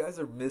 No, you guys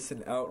are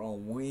missing out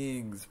on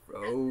wings,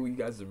 bro. You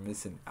guys are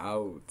missing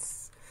out.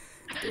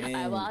 Dang.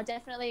 Well, I'll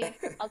definitely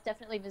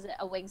visit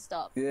a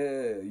Wingstop.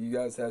 Yeah, you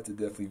guys have to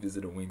definitely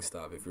visit a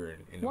Wingstop if you're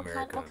in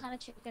America. What kind of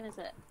chicken is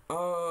it?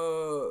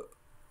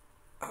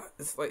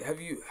 It's like,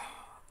 have you?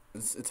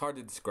 It's hard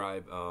to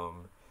describe.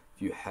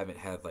 If you haven't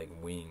had like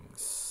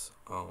wings.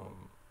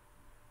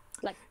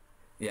 Like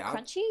Yeah.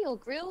 crunchy or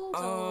grilled?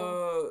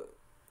 Or...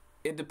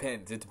 It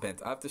depends. It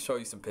depends. I have to show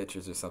you some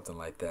pictures or something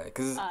like that,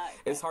 because okay.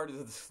 it's hard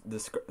to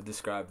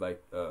describe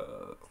like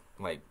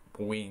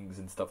wings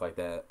and stuff like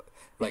that.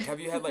 Like, have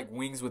you had like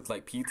wings with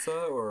like pizza,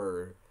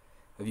 or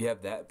have you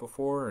had that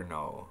before, or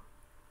no?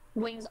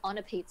 Wings on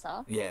a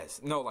pizza? Yes.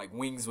 No, like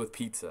wings with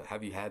pizza.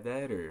 Have you had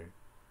that, or?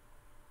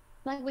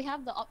 Like, we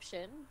have the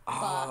option, but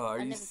are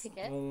I you? never pick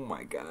it. Oh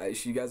my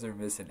gosh, you guys are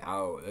missing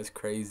out. That's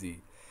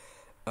crazy.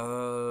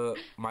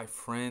 My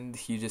friend,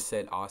 he just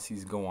said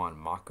Aussies go on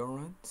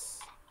macarons.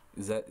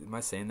 Am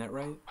I saying that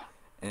right?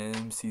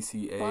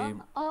 MCCA.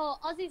 What? Oh,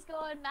 Aussies go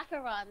on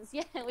macarons.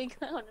 Yeah, we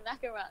go on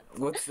macarons.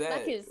 What's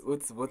that? Macca's.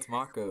 What's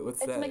maca?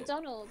 What's It's that?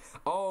 McDonald's.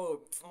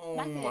 Oh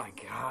Macca's. my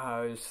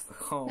gosh.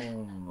 Oh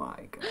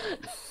my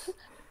gosh.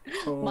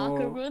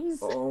 Macarons.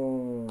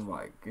 Oh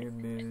my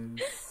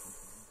goodness.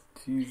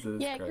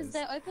 Jesus Yeah, because Christ.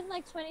 they're open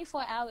like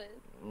 24 hours.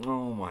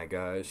 Oh my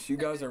gosh. You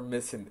guys are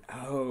missing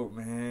out,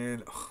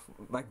 man.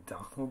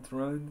 McDonald's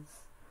runs?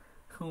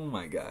 Oh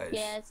my gosh.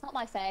 Yeah, it's not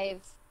my fave.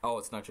 Oh,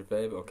 it's not your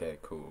fave? Okay,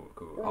 cool.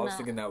 I was No.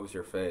 thinking that was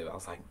your fave. I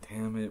was like,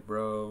 damn it,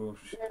 bro.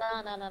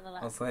 No.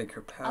 I was like,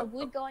 her I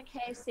would go on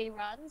KFC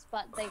runs,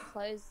 but they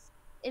close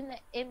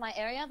in my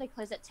area. They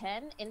close at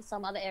 10. In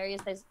some other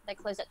areas, they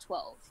close at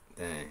 12.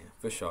 Dang,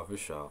 for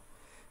sure.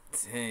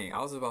 Dang, I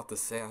was about to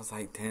say, I was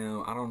like,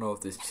 damn, I don't know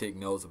if this chick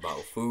knows about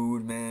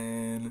food,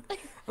 man.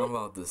 I'm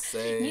about to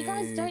say. You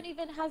guys don't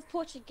even have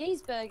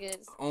Portuguese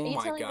burgers. Oh Are you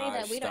my telling me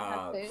gosh, that we don't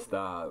have food?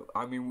 stop.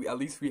 I mean, at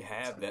least we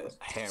have that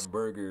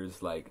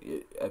hamburgers, like,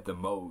 at the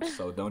most,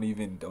 so don't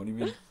even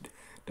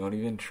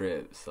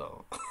trip,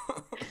 so.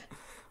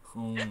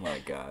 Oh my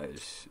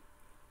gosh.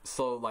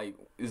 So, like,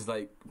 is,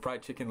 like,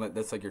 fried chicken, like,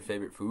 that's, like, your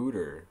favorite food,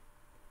 or?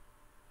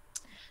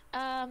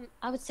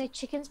 I would say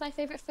chicken's my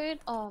favorite food.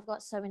 Oh, I've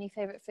got so many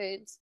favorite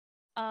foods.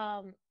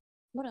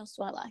 What else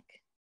do I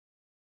like?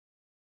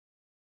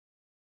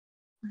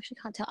 I actually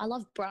can't tell. I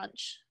love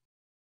brunch.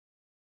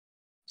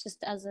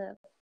 Just as a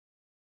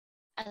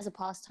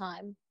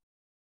pastime.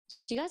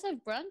 Do you guys have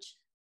brunch?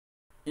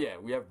 Yeah,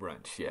 we have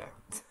brunch, yeah.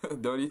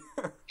 Don't you?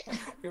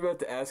 You're about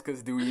to ask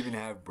us, do we even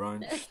have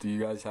brunch? Do you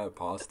guys have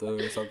pasta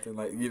or something?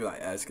 Like, you're like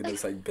asking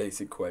us like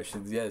basic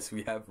questions. Yes,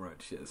 we have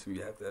brunch. Yes, we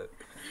have that.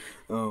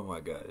 Oh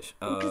my gosh.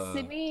 Because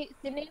Sydney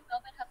and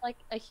Melbourne have like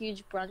a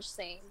huge brunch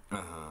scene.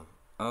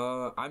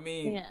 I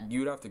mean, Yeah.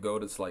 you'd have to go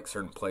to like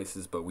certain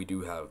places, but we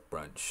do have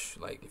brunch.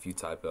 Like, if you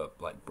type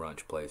up like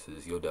brunch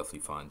places, you'll definitely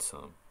find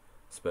some,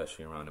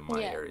 especially around in my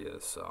Yeah. area.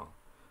 So,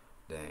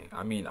 dang.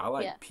 I mean, I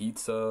like Yeah.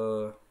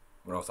 pizza.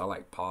 What else? I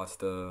like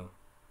pasta.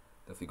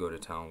 Definitely go to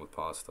town with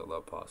pasta.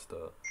 Love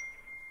pasta.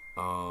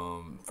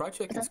 Fried But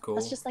chicken's that's cool.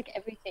 just like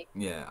everything.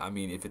 Yeah, I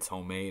mean, if it's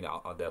homemade,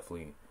 I'll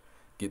definitely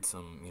get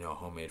some,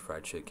 homemade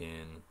fried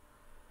chicken.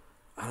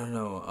 I don't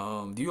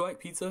know. Do you like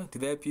pizza? Do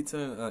they have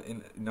pizza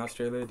in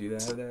Australia? Do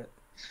they have that?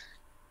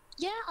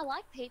 Yeah, I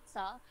like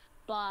pizza,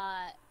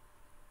 but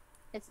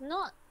it's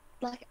not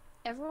like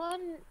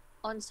everyone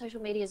on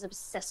social media is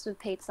obsessed with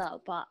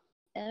pizza, but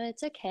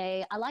it's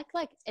okay. I like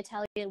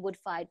Italian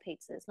wood-fired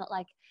pizzas, not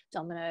like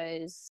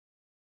Domino's.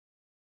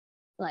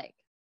 Like,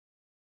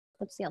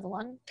 what's the other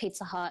one?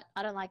 Pizza Hut.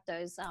 I don't like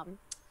those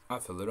I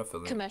feel it. I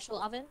feel it.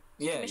 commercial oven.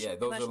 Yeah, yeah.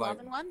 Those are Commercial like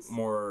oven ones.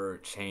 more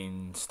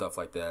chain stuff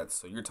like that.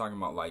 So you're talking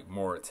about like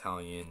more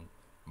Italian,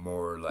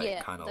 more like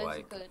Yeah, kind of those are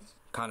like good.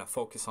 kind of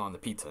focus on the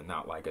pizza,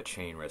 not like a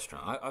chain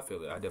restaurant. I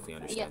feel it. I definitely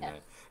understand Yeah.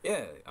 that.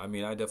 Yeah, I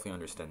mean, I definitely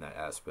understand that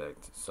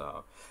aspect.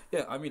 So,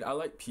 yeah, I mean, I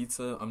like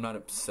pizza. I'm not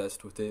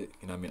obsessed with it.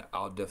 I mean,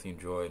 I'll definitely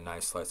enjoy a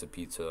nice slice of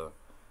pizza.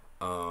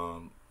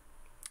 Um,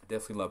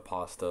 definitely love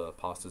pasta.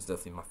 Pasta's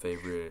definitely my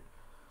favorite.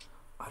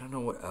 I don't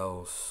know what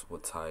else.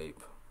 What type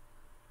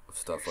of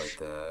stuff like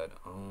that.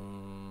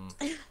 I'm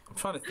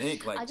trying to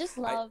think. Like, I just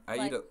love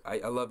I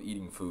love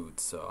eating food.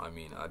 So, I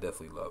mean, I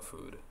definitely love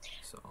food.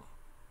 So.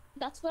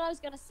 that's what I was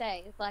gonna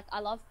say. Like, I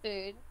love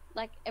food.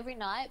 Like, every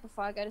night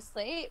before I go to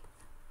sleep,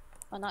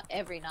 well, not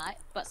every night,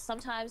 but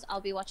sometimes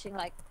I'll be watching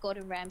like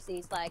Gordon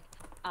Ramsay's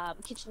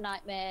Kitchen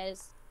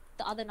Nightmares.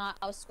 The other night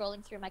I was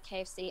scrolling through my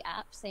KFC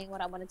app, seeing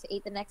what I wanted to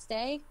eat the next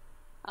day.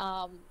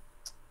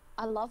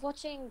 I love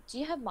watching. Do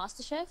you have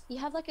MasterChef? You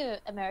have like a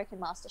American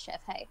MasterChef,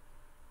 hey,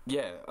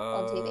 Yeah,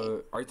 on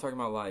TV. are you talking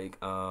about like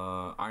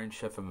Iron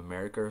Chef of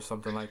America or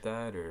something like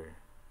that, or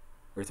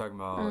are you talking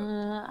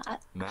about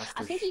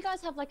I think you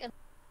guys have like a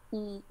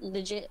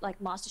legit like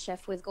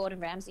MasterChef with Gordon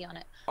Ramsay on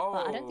it. Oh,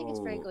 But I don't think it's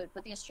very good.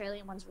 But the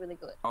Australian one's really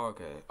good. Oh,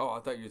 okay. Oh, I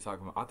thought you were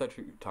talking about. I thought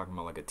you were talking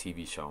about like a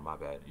TV show. My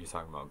bad. You're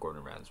talking about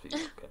Gordon Ramsay.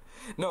 Okay.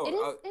 No.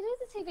 It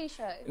is a TV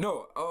show.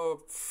 No.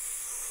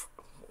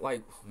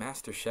 Like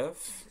Master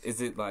Chef. Is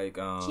it like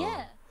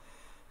Yeah.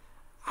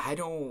 I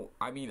don't.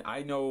 I mean,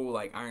 I know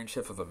like Iron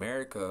Chef of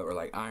America or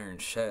like Iron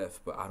Chef,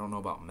 but I don't know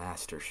about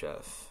Master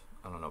Chef.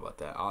 I don't know about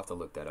that. I'll have to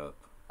look that up.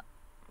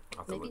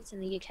 Maybe it's in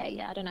the UK.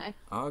 Yeah, I don't know.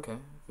 Oh, okay,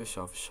 for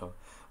sure, for sure.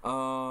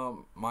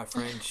 My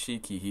friend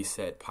Shiki, he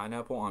said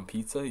pineapple on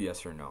pizza,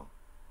 yes or no?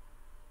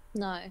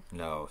 No.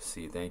 No.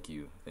 See, thank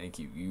you.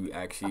 You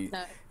actually,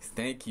 No.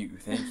 thank you.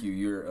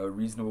 You're a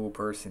reasonable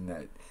person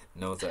that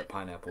knows that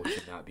pineapple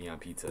should not be on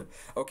pizza.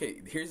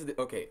 Okay,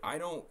 okay. I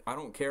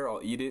don't care.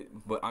 I'll eat it,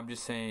 but I'm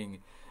just saying,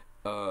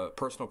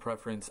 personal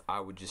preference.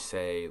 I would just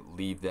say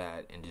leave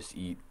that and just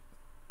eat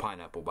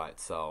pineapple by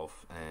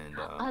itself. And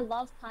I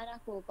love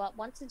pineapple, but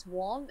once it's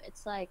warm,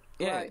 it's like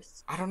yeah,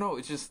 gross. I don't know.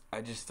 It's just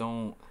I just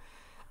don't.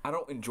 I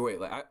don't enjoy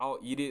it. Like I'll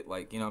eat it.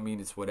 Like what I mean.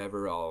 It's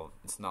whatever.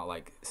 It's not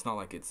like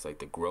it's like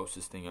the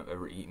grossest thing I've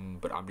ever eaten.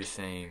 But I'm just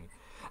saying.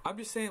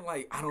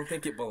 Like I don't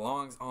think it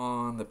belongs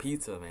on the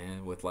pizza,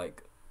 man. With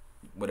like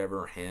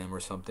whatever ham or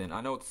something.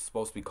 I know it's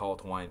supposed to be called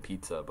Hawaiian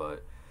pizza,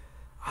 but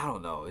I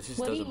don't know. It just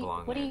doesn't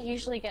belong. What do there. you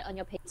usually get on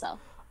your pizza?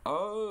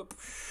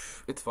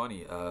 It's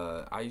funny.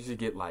 I usually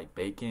get like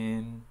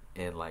bacon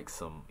and like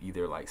some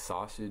either like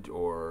sausage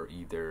or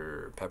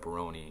either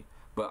pepperoni.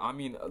 But I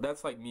mean,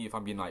 that's like me if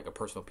I'm getting like a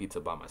personal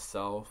pizza by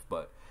myself.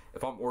 But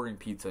if I'm ordering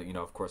pizza,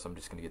 of course I'm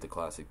just gonna get the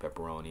classic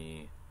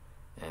pepperoni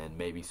and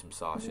maybe some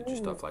sausage or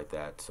stuff like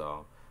that.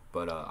 So,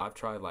 but I've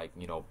tried like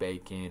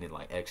bacon and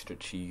like extra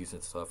cheese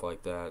and stuff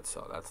like that.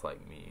 So that's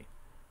like me.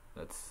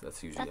 That's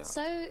usually That's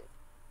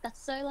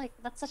so like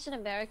that's such an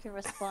American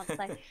response.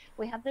 Like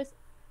we have this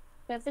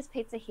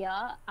pizza here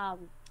at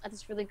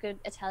this really good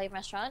Italian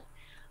restaurant.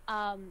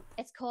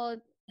 It's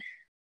called.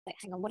 Wait,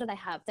 hang on. What do they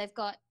have? They've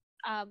got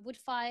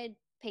wood-fired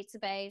pizza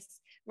base,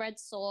 red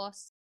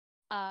sauce,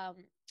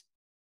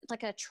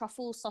 like a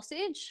truffle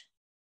sausage,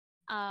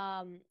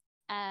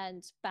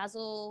 and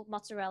basil,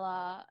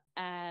 mozzarella,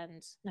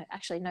 and no,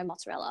 actually no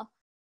mozzarella,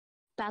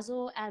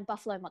 basil and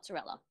buffalo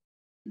mozzarella.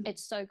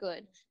 It's so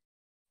good,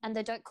 and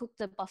they don't cook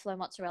the buffalo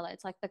mozzarella.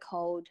 It's like the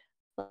cold,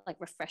 like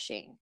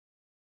refreshing.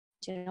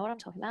 Do you know what I'm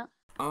talking about?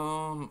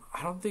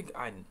 I don't think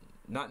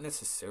not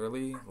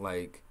necessarily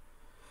like.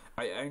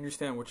 I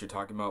understand what you're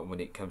talking about when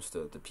it comes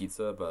to the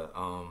pizza, but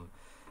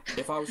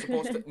if I was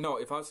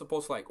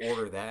supposed to like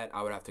order that,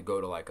 I would have to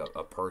go to like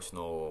a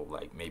personal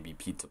like maybe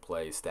pizza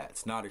place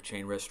that's not a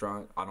chain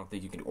restaurant. I don't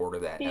think you can order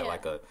that at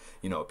like a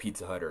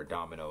Pizza Hut or a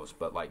Domino's.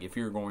 But like if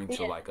you're going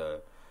to like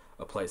a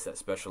place that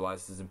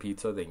specializes in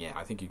pizza, then yeah,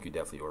 I think you could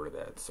definitely order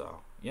that. So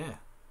yeah,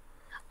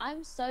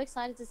 I'm so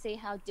excited to see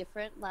how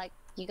different like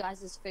you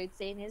guys' food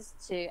scene is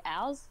to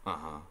ours.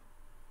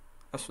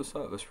 That's what's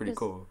up. That's pretty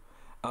cool.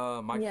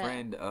 My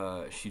friend,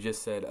 she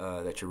just said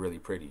that you're really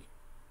pretty.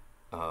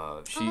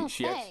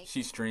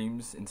 She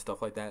streams and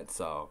stuff like that.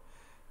 So,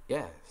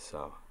 yeah.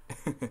 So,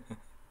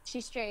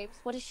 She streams.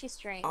 What does she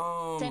stream?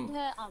 Um.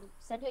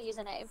 Send her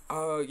username.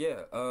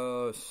 Yeah.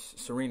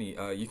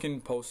 Serini. You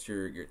can post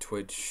your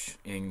Twitch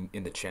in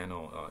the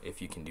channel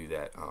if you can do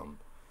that.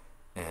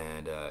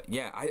 And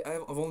yeah,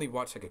 I've only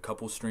watched like a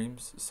couple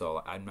streams,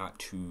 so I'm not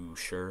too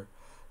sure.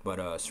 But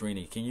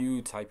Serini, can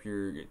you type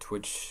your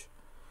Twitch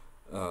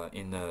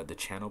in the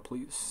channel,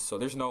 please? So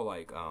there's no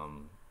like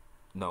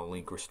no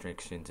link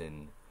restrictions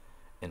in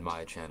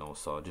my channel,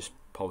 so just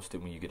post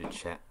it when you get a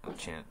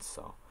chance.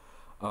 So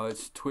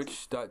it's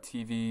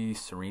twitch.tv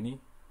Serini.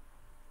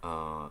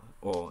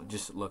 Well,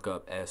 just look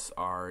up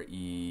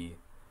SRE.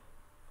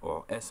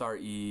 Well,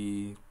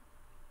 SRE.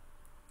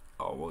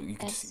 Oh well, you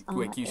can see,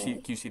 wait. Can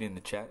you see it in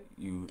the chat?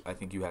 I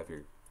think you have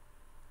your.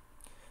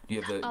 Do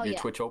you have your yeah.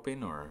 Twitch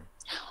open or?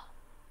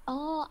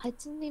 Oh, I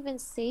didn't even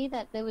see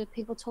that there were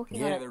people talking.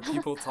 Yeah, there are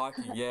people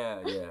talking. Yeah.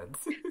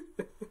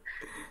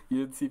 You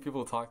didn't see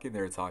people talking.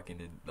 They were talking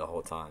the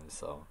whole time.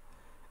 So,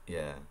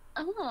 yeah.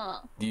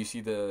 Oh. Do you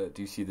see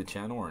the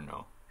channel or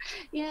no?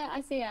 Yeah,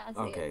 I see it.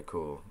 Okay,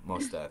 cool.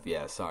 Most stuff.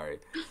 Yeah. Sorry,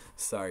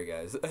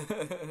 guys.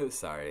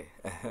 Sorry.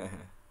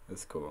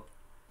 That's cool.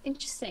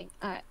 Interesting.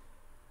 All right.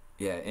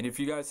 Yeah, and if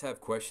you guys have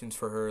questions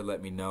for her,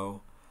 let me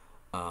know.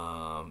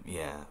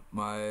 Yeah,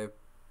 my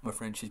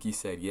friend Chiki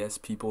said yes.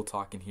 People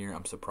talking here.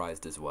 I'm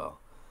surprised as well.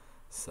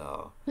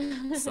 So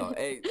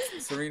hey,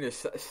 Serena,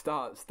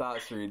 stop,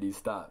 Serena,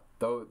 stop.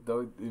 Don't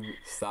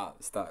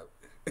stop.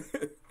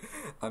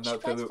 I'm not. She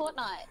plays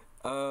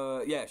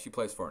Fortnite. Yeah, she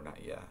plays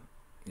Fortnite.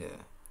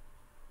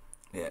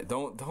 Yeah.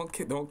 Don't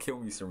kill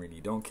me,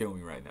 Serena. Don't kill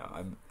me right now.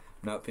 I'm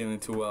not feeling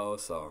too well,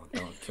 so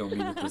don't kill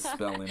me with the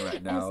spelling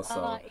right now.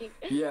 So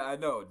yeah, I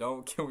know.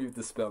 Don't kill me with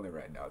the spelling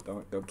right now.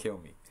 Don't kill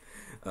me.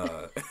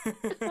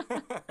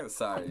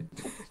 Sorry.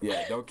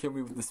 Yeah, don't kill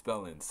me with the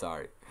spelling.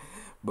 Sorry.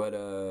 But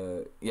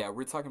yeah,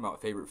 we're talking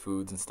about favorite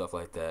foods and stuff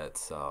like that.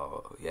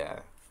 So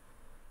yeah.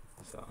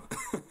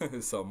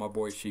 So my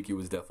boy Shiki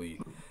was definitely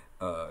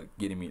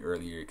getting me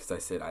earlier because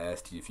I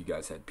asked you if you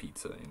guys had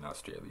pizza in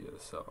Australia.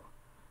 So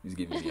he's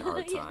giving me a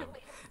hard time.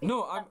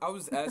 No, I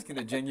was asking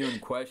a genuine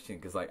question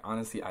because, like,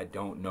 honestly, I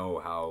don't know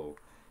how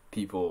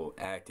people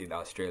act in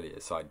Australia,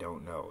 so I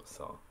don't know.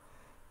 So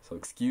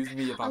excuse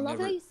me if I'm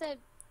never. I love how you said.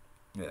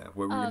 Yeah,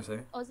 what were you gonna say?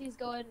 Aussies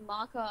going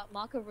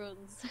marker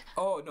runes.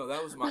 Oh no,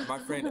 that was my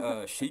friend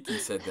Shiki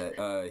said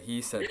that.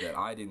 He said that.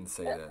 I didn't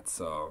say that.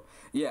 So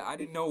yeah, I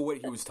didn't know what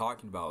he was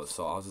talking about.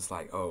 So I was just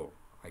like, oh,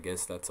 I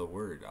guess that's a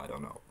word. I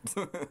don't know.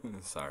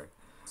 Sorry.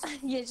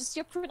 Yeah, just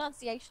your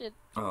pronunciation.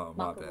 Oh,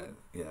 my bad.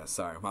 Yeah,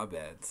 sorry, my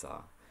bad.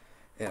 So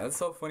yeah, it's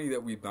so funny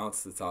that we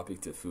bounced the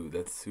topic to food.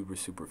 That's super,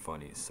 super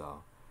funny.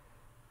 So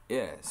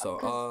yeah,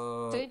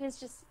 so food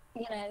is just,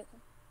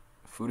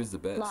 food is the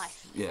best.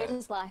 Life. Yeah. Food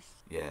is life.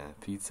 Yeah,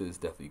 pizza is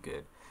definitely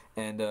good.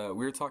 And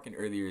we were talking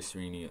earlier,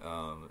 Serini.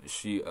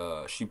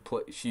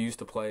 She used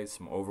to play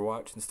some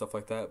Overwatch and stuff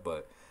like that,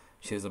 but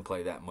she doesn't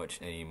play that much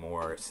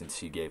anymore since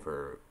she gave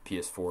her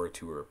PS4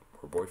 to her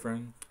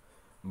boyfriend.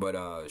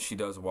 But she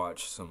does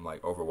watch some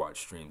like Overwatch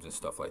streams and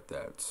stuff like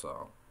that.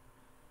 So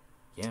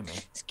yeah, man.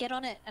 Just get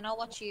on it, and I'll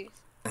watch you.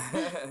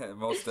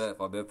 Most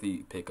def, I'll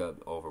definitely pick up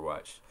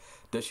Overwatch.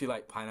 Does she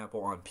like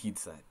pineapple on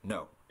pizza?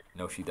 No,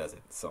 she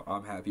doesn't. So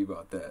I'm happy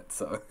about that.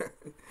 So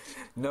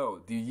no,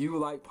 do you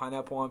like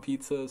pineapple on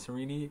pizza,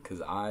 Serini? Because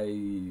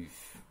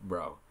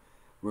bro,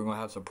 we're gonna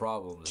have some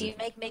problems. Do you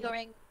make mee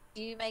goreng?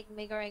 Do you make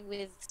mee goreng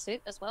with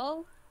soup as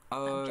well?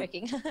 I'm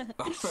joking.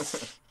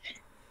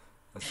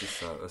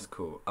 That's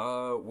cool.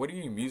 What are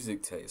your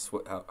music tastes?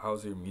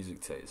 How's your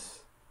music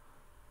taste?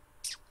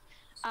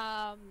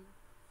 My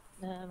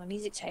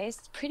music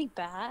taste pretty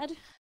bad.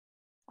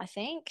 I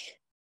think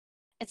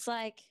it's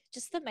like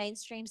just the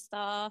mainstream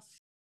stuff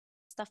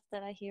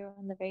that I hear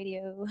on the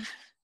radio.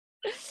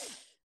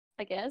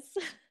 I guess.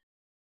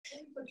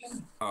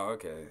 Oh,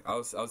 okay. I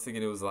was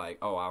thinking it was like,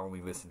 oh, I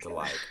only listen to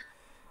like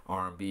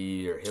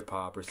R&B or hip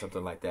hop or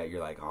something like that.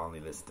 You're like, I only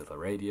listen to the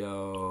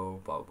radio,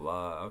 blah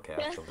blah. Okay,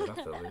 I feel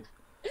it.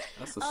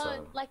 That's what's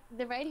up. Like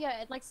the radio,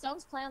 like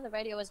songs play on the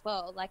radio as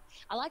well. Like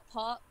I like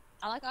pop,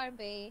 I like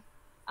R&B,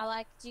 I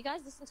like. Do you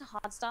guys listen to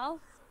hardstyle?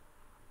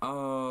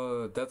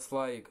 That's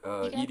like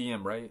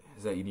EDM, right?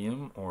 Is that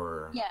EDM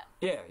or?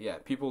 Yeah.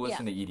 People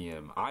listen to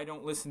EDM. I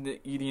don't listen to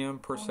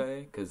EDM per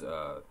se because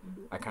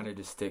I kind of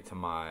just stick to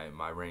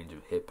my range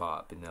of hip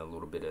hop and a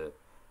little bit of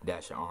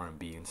dash of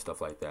R&B and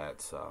stuff like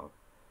that. So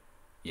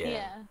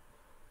yeah.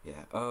 I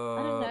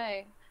don't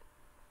know.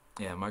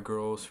 Yeah, my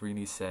girl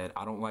Serini said,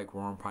 I don't like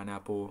warm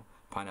pineapple.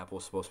 Pineapple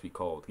is supposed to be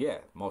cold. Yeah,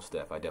 most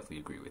def. I definitely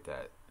agree with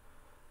that.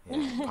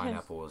 Yeah,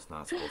 pineapple is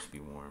not supposed to be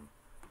warm.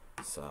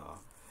 So,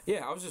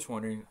 yeah, I was just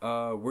wondering,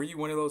 were you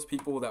one of those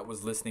people that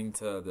was listening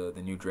to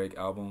the new Drake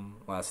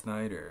album last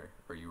night, or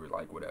you were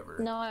like, whatever?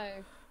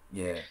 No.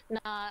 Yeah.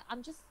 Nah,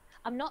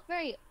 I'm not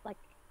very, like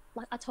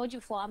I told you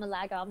before, I'm a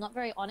lagger. I'm not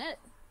very on it.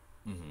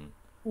 Mm-hmm.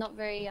 Not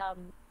very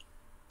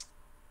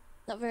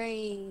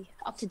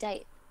up to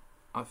date.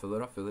 I feel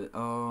it. I feel it.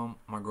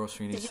 My girl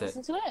Srini Did you said,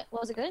 listen to it?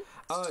 Was it good?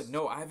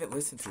 no, I haven't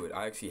listened to it.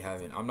 I actually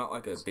haven't. I'm not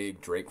like a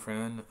big Drake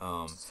fan.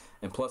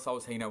 And plus I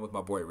was hanging out with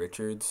my boy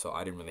Richard, so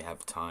I didn't really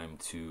have time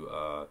to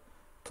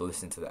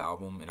listen to the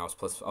album. And I was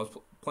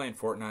playing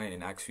Fortnite,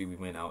 and actually we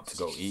went out to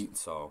go eat.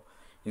 So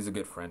he's a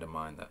good friend of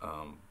mine. That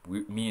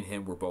me and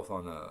him were both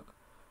on the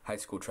high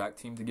school track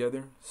team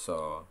together.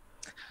 So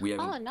we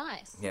haven't. Oh,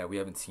 nice. Yeah, we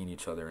haven't seen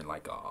each other in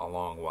like a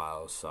long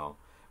while. So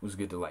it was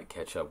good to like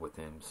catch up with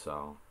him.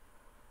 So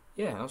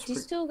yeah, that was Do you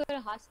pretty. still go to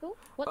high school?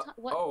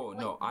 Oh what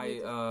no, year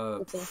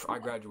I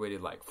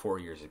graduated like 4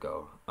 years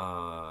ago.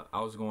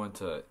 I was going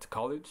to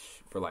college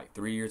for like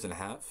 3 years and a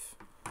half,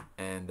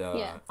 and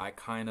Yeah. I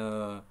kind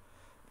of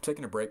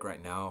taking a break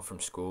right now from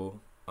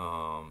school.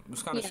 It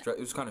was kind of Yeah. it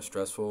was kind of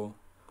stressful,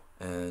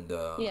 and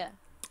Yeah.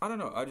 I don't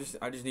know. I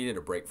just needed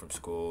a break from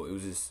school. It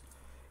was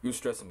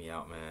stressing me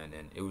out, man,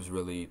 and it was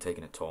really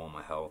taking a toll on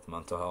my health,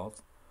 mental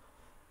health,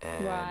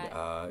 and Right.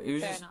 it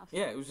was Fair just enough.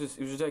 yeah, it was just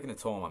taking a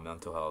toll on my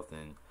mental health,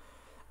 and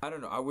I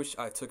don't know. I wish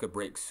I took a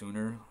break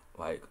sooner,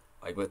 like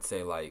let's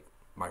say like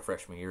my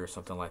freshman year or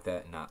something like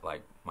that, not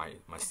like my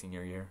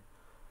senior year.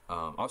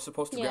 I was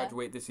supposed to Yeah.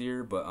 graduate this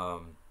year, but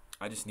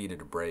I just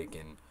needed a break,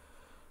 and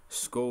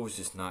school was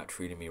just not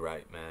treating me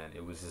right, man.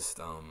 It was just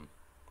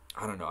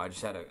I don't know. I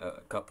just had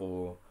a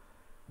couple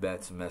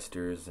bad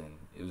semesters, and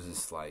it was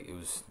just like it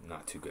was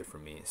not too good for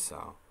me.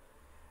 So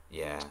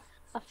yeah,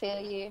 I feel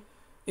you.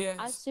 yeah,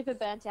 I'm super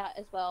burnt out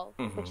as well,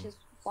 which hmm is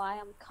why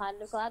I'm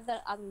kind of glad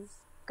that I'm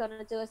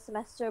gonna do a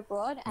semester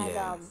abroad, and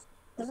yeah,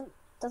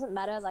 doesn't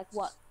matter like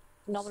what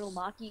nominal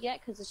mark you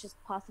get because it's just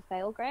pass or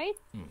fail grade,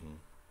 hmm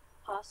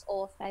pass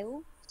or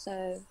fail.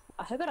 So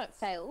I hope I don't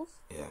fail.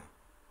 yeah.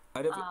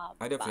 I But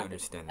definitely I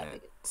think understand that'd be that.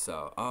 good.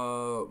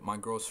 So, my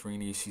girl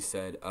Srini, she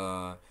said,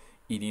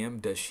 EDM,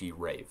 does she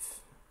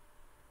rave?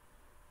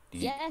 Do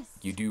you, Yes.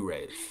 you do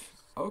rave?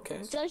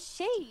 Okay. Does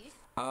she?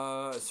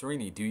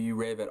 Serini, do you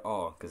rave at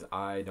all? Because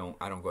I don't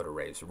go to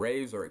raves.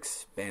 Raves are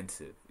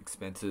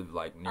expensive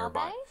like Are nearby.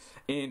 they?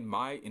 In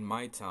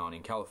my town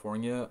in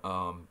California,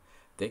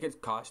 they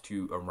could cost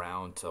you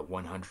around to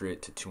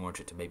 100 to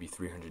 200 to maybe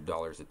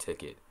 $300 a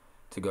ticket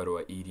to go to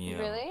a EDM.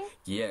 Really?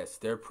 Yes,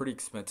 they're pretty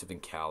expensive in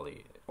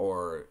Cali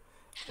or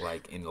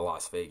like in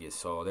Las Vegas,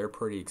 so they're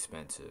pretty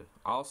expensive.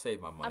 I'll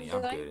save my money.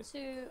 I'm going good.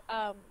 to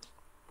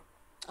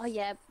Oh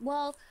yeah,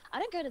 well, I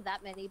don't go to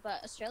that many,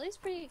 but Australia's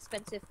pretty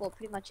expensive for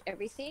pretty much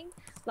everything.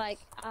 Like,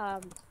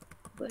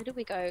 where did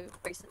we go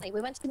recently?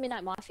 We went to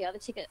Midnight Mafia. The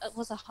ticket it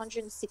was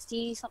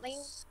 160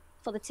 something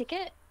for the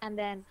ticket, and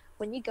then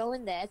when you go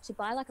in there to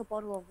buy like a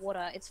bottle of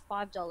water, it's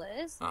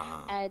 $5,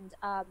 Uh-huh. and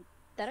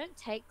they don't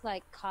take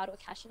like card or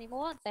cash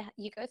anymore.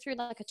 You go through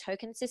like a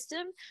token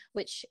system,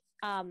 which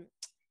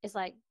is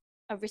like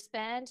a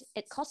wristband.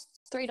 It costs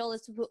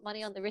 $3 to put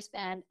money on the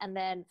wristband, and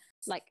then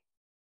like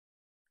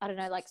I don't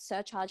know, like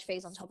surcharge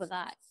fees on top of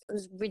that. It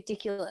was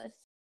ridiculous.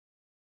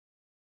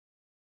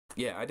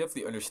 Yeah, I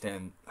definitely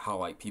understand how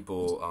like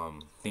people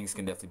things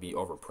can definitely be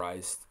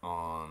overpriced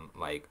on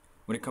like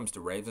when it comes to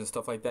raves and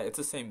stuff like that. It's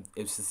the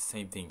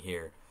same thing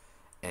here.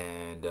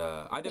 And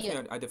Yeah,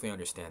 I definitely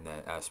understand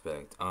that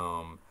aspect.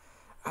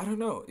 I don't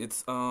know.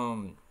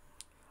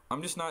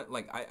 I'm just not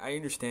like I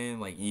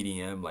understand like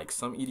EDM, like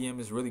some EDM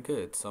is really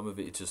good. Some of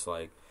it's just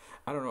like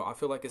I don't know, I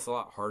feel like it's a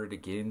lot harder to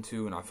get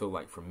into, and I feel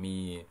like for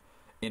me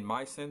in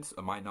my sense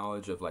of my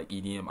knowledge of like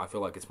EDM, I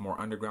feel like it's more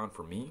underground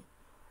for me.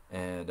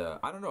 And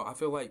I don't know. I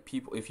feel like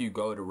people, if you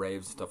go to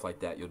raves and stuff like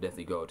that, you'll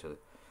definitely go to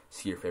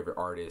see your favorite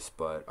artist.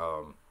 But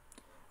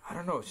I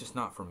don't know. It's just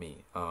not for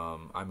me.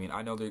 I mean,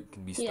 I know there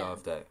can be yeah,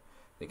 stuff that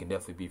they can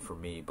definitely be for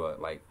me,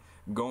 but like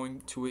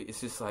going to it,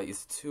 it's just like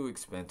it's too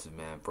expensive,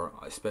 man. For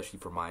especially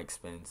for my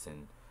expense,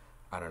 and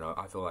I don't know.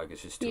 I feel like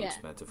it's just too yeah,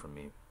 expensive for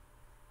me.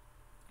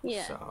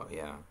 yeah. So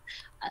yeah,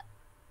 I,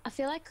 I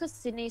feel like because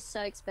Sydney's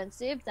so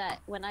expensive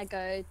that when I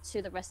go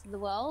to the rest of the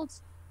world,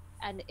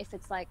 and if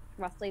it's like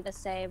roughly the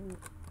same,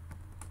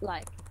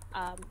 like,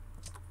 um,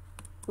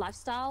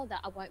 lifestyle,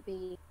 that I won't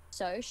be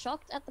so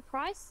shocked at the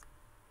price,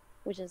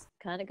 which is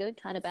kind of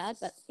good, kind of bad.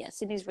 But yeah,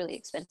 Sydney's really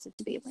expensive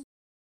to be with.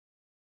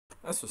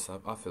 that's what's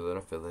up. I feel it.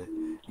 I feel it.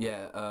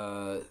 Yeah.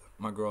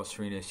 My girl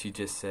Serena, she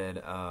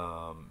said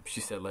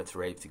let's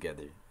rave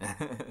together.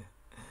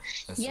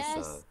 That's what's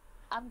up. Yes,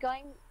 I'm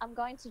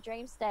going to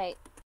Dream State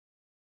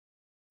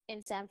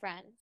in San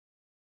Fran.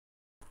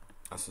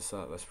 That's what's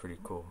up. That's pretty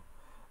cool.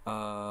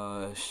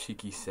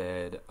 Shiki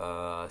said,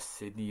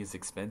 Sydney is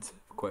expensive?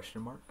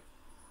 Question mark?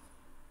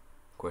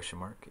 Question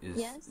mark.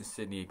 Yes, Is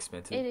Sydney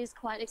expensive? it is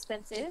quite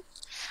expensive.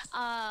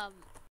 Um,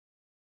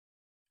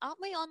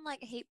 aren't we on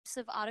like heaps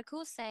of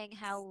articles saying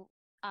how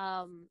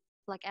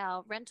like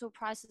our rental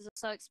prices are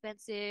so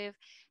expensive,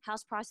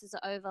 house prices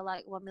are over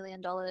like $1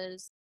 million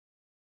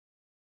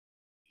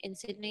in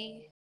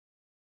Sydney?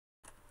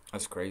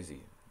 That's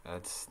crazy.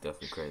 That's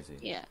definitely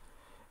crazy. Yeah,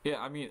 Yeah,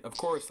 I mean, of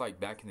course, like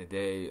back in the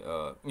day,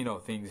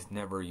 things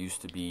never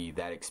used to be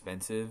that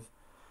expensive.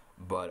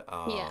 But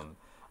yeah,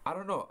 I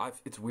don't know.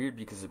 It's weird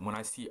because when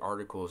I see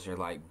articles, they're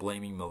like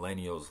blaming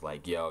millennials,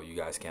 like, "Yo, you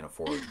guys can't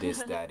afford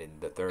this, that,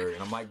 and the third."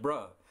 And I'm like,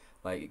 "Bruh,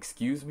 Like,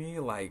 excuse me,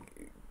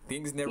 like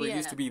things never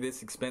used to be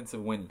this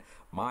expensive when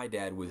my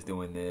dad was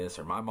doing this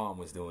or my mom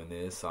was doing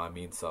this. So I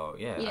mean, so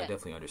yeah, I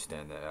definitely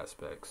understand that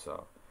aspect.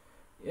 So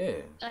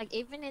yeah, like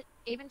even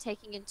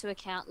taking into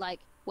account like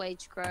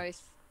wage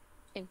growth,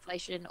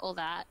 inflation, all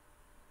that,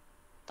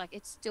 like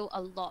it's still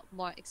a lot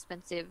more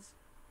expensive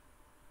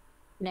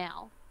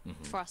now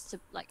for us to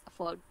like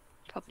afford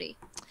property.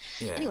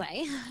 Yeah.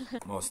 Anyway,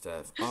 most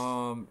def.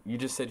 You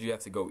just said you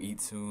have to go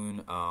eat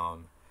soon.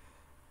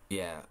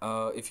 Yeah.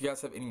 If you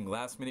guys have any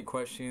last minute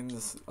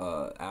questions,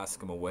 ask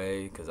them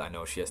away because I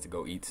know she has to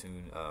go eat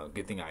soon.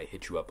 Good thing I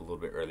hit you up a little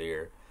bit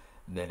earlier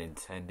than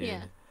intended.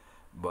 Yeah.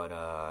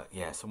 But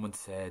yeah, someone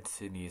said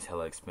Sydney is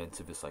hella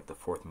expensive. It's like the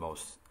fourth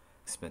most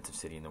expensive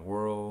city in the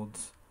world.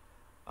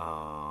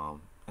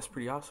 That's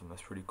pretty awesome.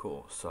 That's pretty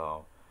cool.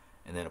 So,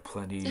 and then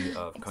plenty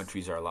of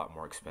countries are a lot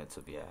more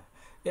expensive. Yeah.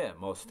 Yeah,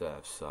 most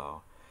def.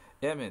 So,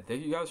 yeah, man.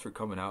 Thank you guys for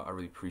coming out. I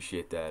really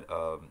appreciate that.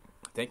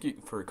 Thank you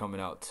for coming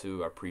out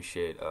too. I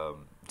appreciate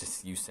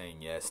just you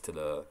saying yes to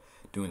the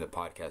doing the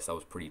podcast. That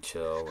was pretty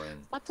chill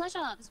and my pleasure.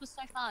 This was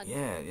so fun.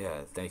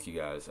 yeah. Thank you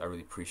guys. I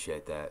really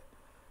appreciate that.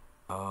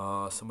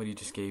 Somebody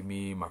just gave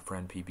me my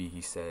friend PB.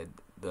 He said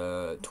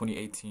the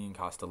 2018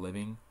 cost of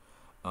living.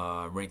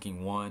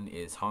 Ranking 1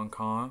 is Hong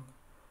Kong.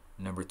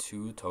 Number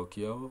 2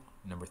 Tokyo.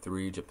 Number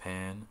 3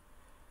 Japan.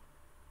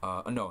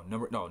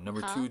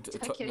 Number 2.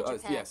 Tokyo,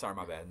 Japan. Yeah, sorry,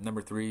 my bad.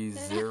 Number 3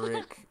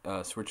 Zurich,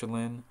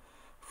 Switzerland.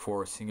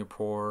 4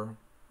 Singapore.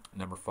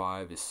 Number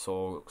 5 is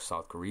Seoul,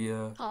 South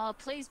Korea. Oh,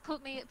 please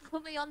put me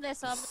on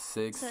this.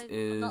 6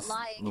 is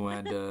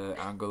Luanda,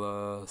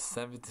 Angola.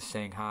 7th is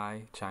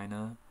Shanghai,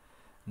 China.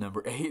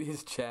 Number 8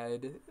 is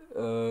Chad.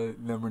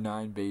 Number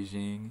 9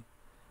 Beijing.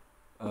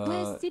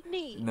 Where's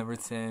Sydney? Number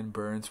 10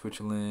 Bern,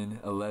 Switzerland.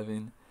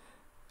 11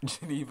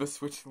 Geneva,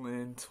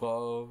 Switzerland.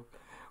 12.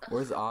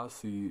 Where's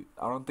Aussie?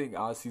 I don't think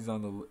Aussie's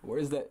on the.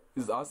 Where's that?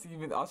 Is Aussie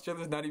even?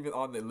 Australia's not even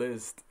on the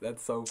list.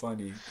 That's so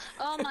funny.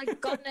 Oh my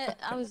goodness!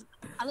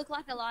 I look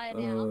like a liar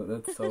now.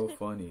 That's so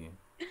funny.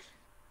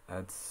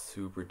 That's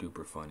super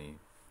duper funny.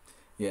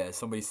 Yeah,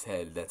 somebody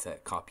said that's a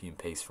copy and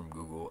paste from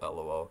Google.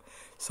 LOL.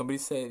 Somebody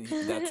said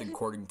that's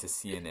according to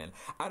CNN.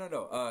 I don't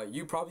know.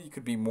 You probably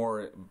could be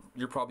more.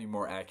 You're probably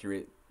more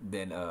accurate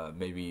than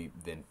maybe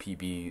than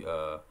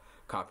PB.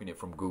 Copying it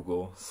from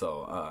Google,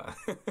 so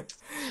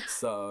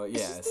so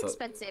yeah, it's just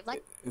expensive.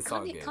 Like,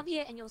 come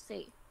here and you'll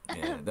see.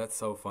 Yeah, that's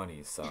so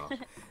funny. So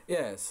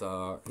yeah,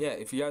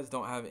 if you guys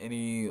don't have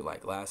any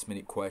like last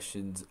minute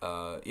questions,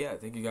 yeah,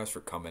 thank you guys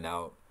for coming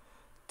out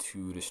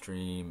to the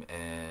stream.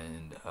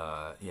 And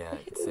yeah,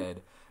 it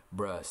said,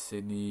 bruh,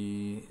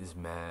 Sydney is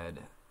mad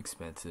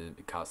expensive.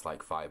 It costs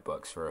like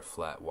 $5 for a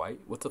flat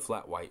white. What's a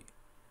flat white?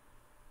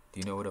 Do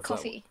you know what a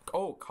coffee?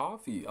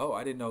 Coffee. Oh,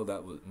 I didn't know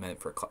that was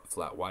meant for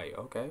flat white.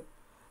 Okay.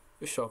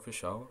 For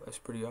sure. That's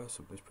pretty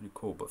awesome. That's pretty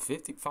cool. But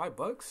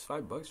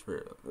 $5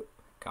 for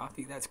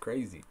coffee? That's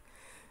crazy.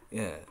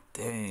 Yeah,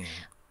 dang.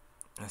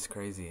 That's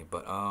crazy.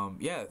 But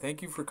yeah,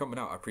 thank you for coming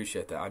out. I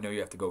appreciate that. I know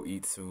you have to go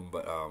eat soon,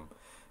 but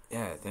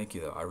yeah, thank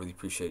you though. I really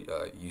appreciate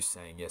you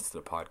saying yes to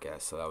the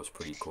podcast. So that was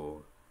pretty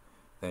cool.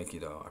 Thank you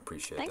though. I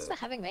appreciate Thanks that.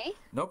 for having me.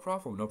 No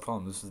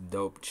problem. This is a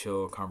dope,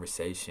 chill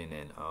conversation,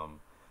 and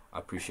I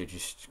appreciate you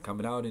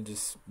coming out and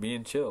just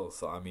being chill.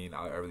 So I mean,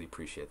 I really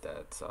appreciate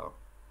that. So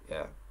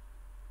yeah.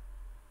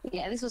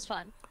 Yeah, this was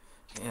fun.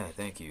 Yeah,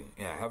 thank you.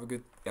 Yeah, have a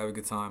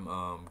good time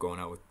going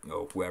out with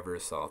whoever.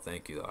 So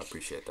thank you though. I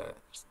appreciate that.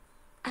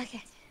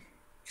 Okay.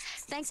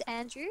 Thanks,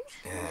 Andrew.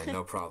 Yeah,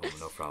 no problem.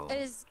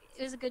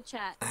 It was a good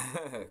chat.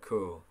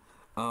 Cool.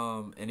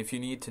 And if you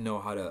need to know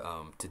how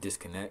to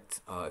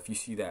disconnect, if you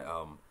see that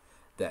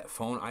that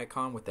phone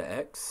icon with the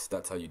X,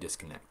 that's how you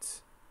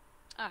disconnect.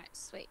 All right,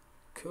 sweet.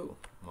 Cool.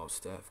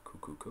 Most def.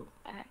 Cool.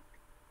 All right.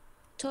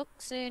 Talk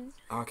soon.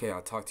 Okay,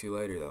 I'll talk to you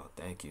later though.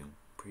 Thank you.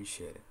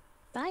 Appreciate it.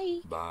 Bye.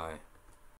 Bye.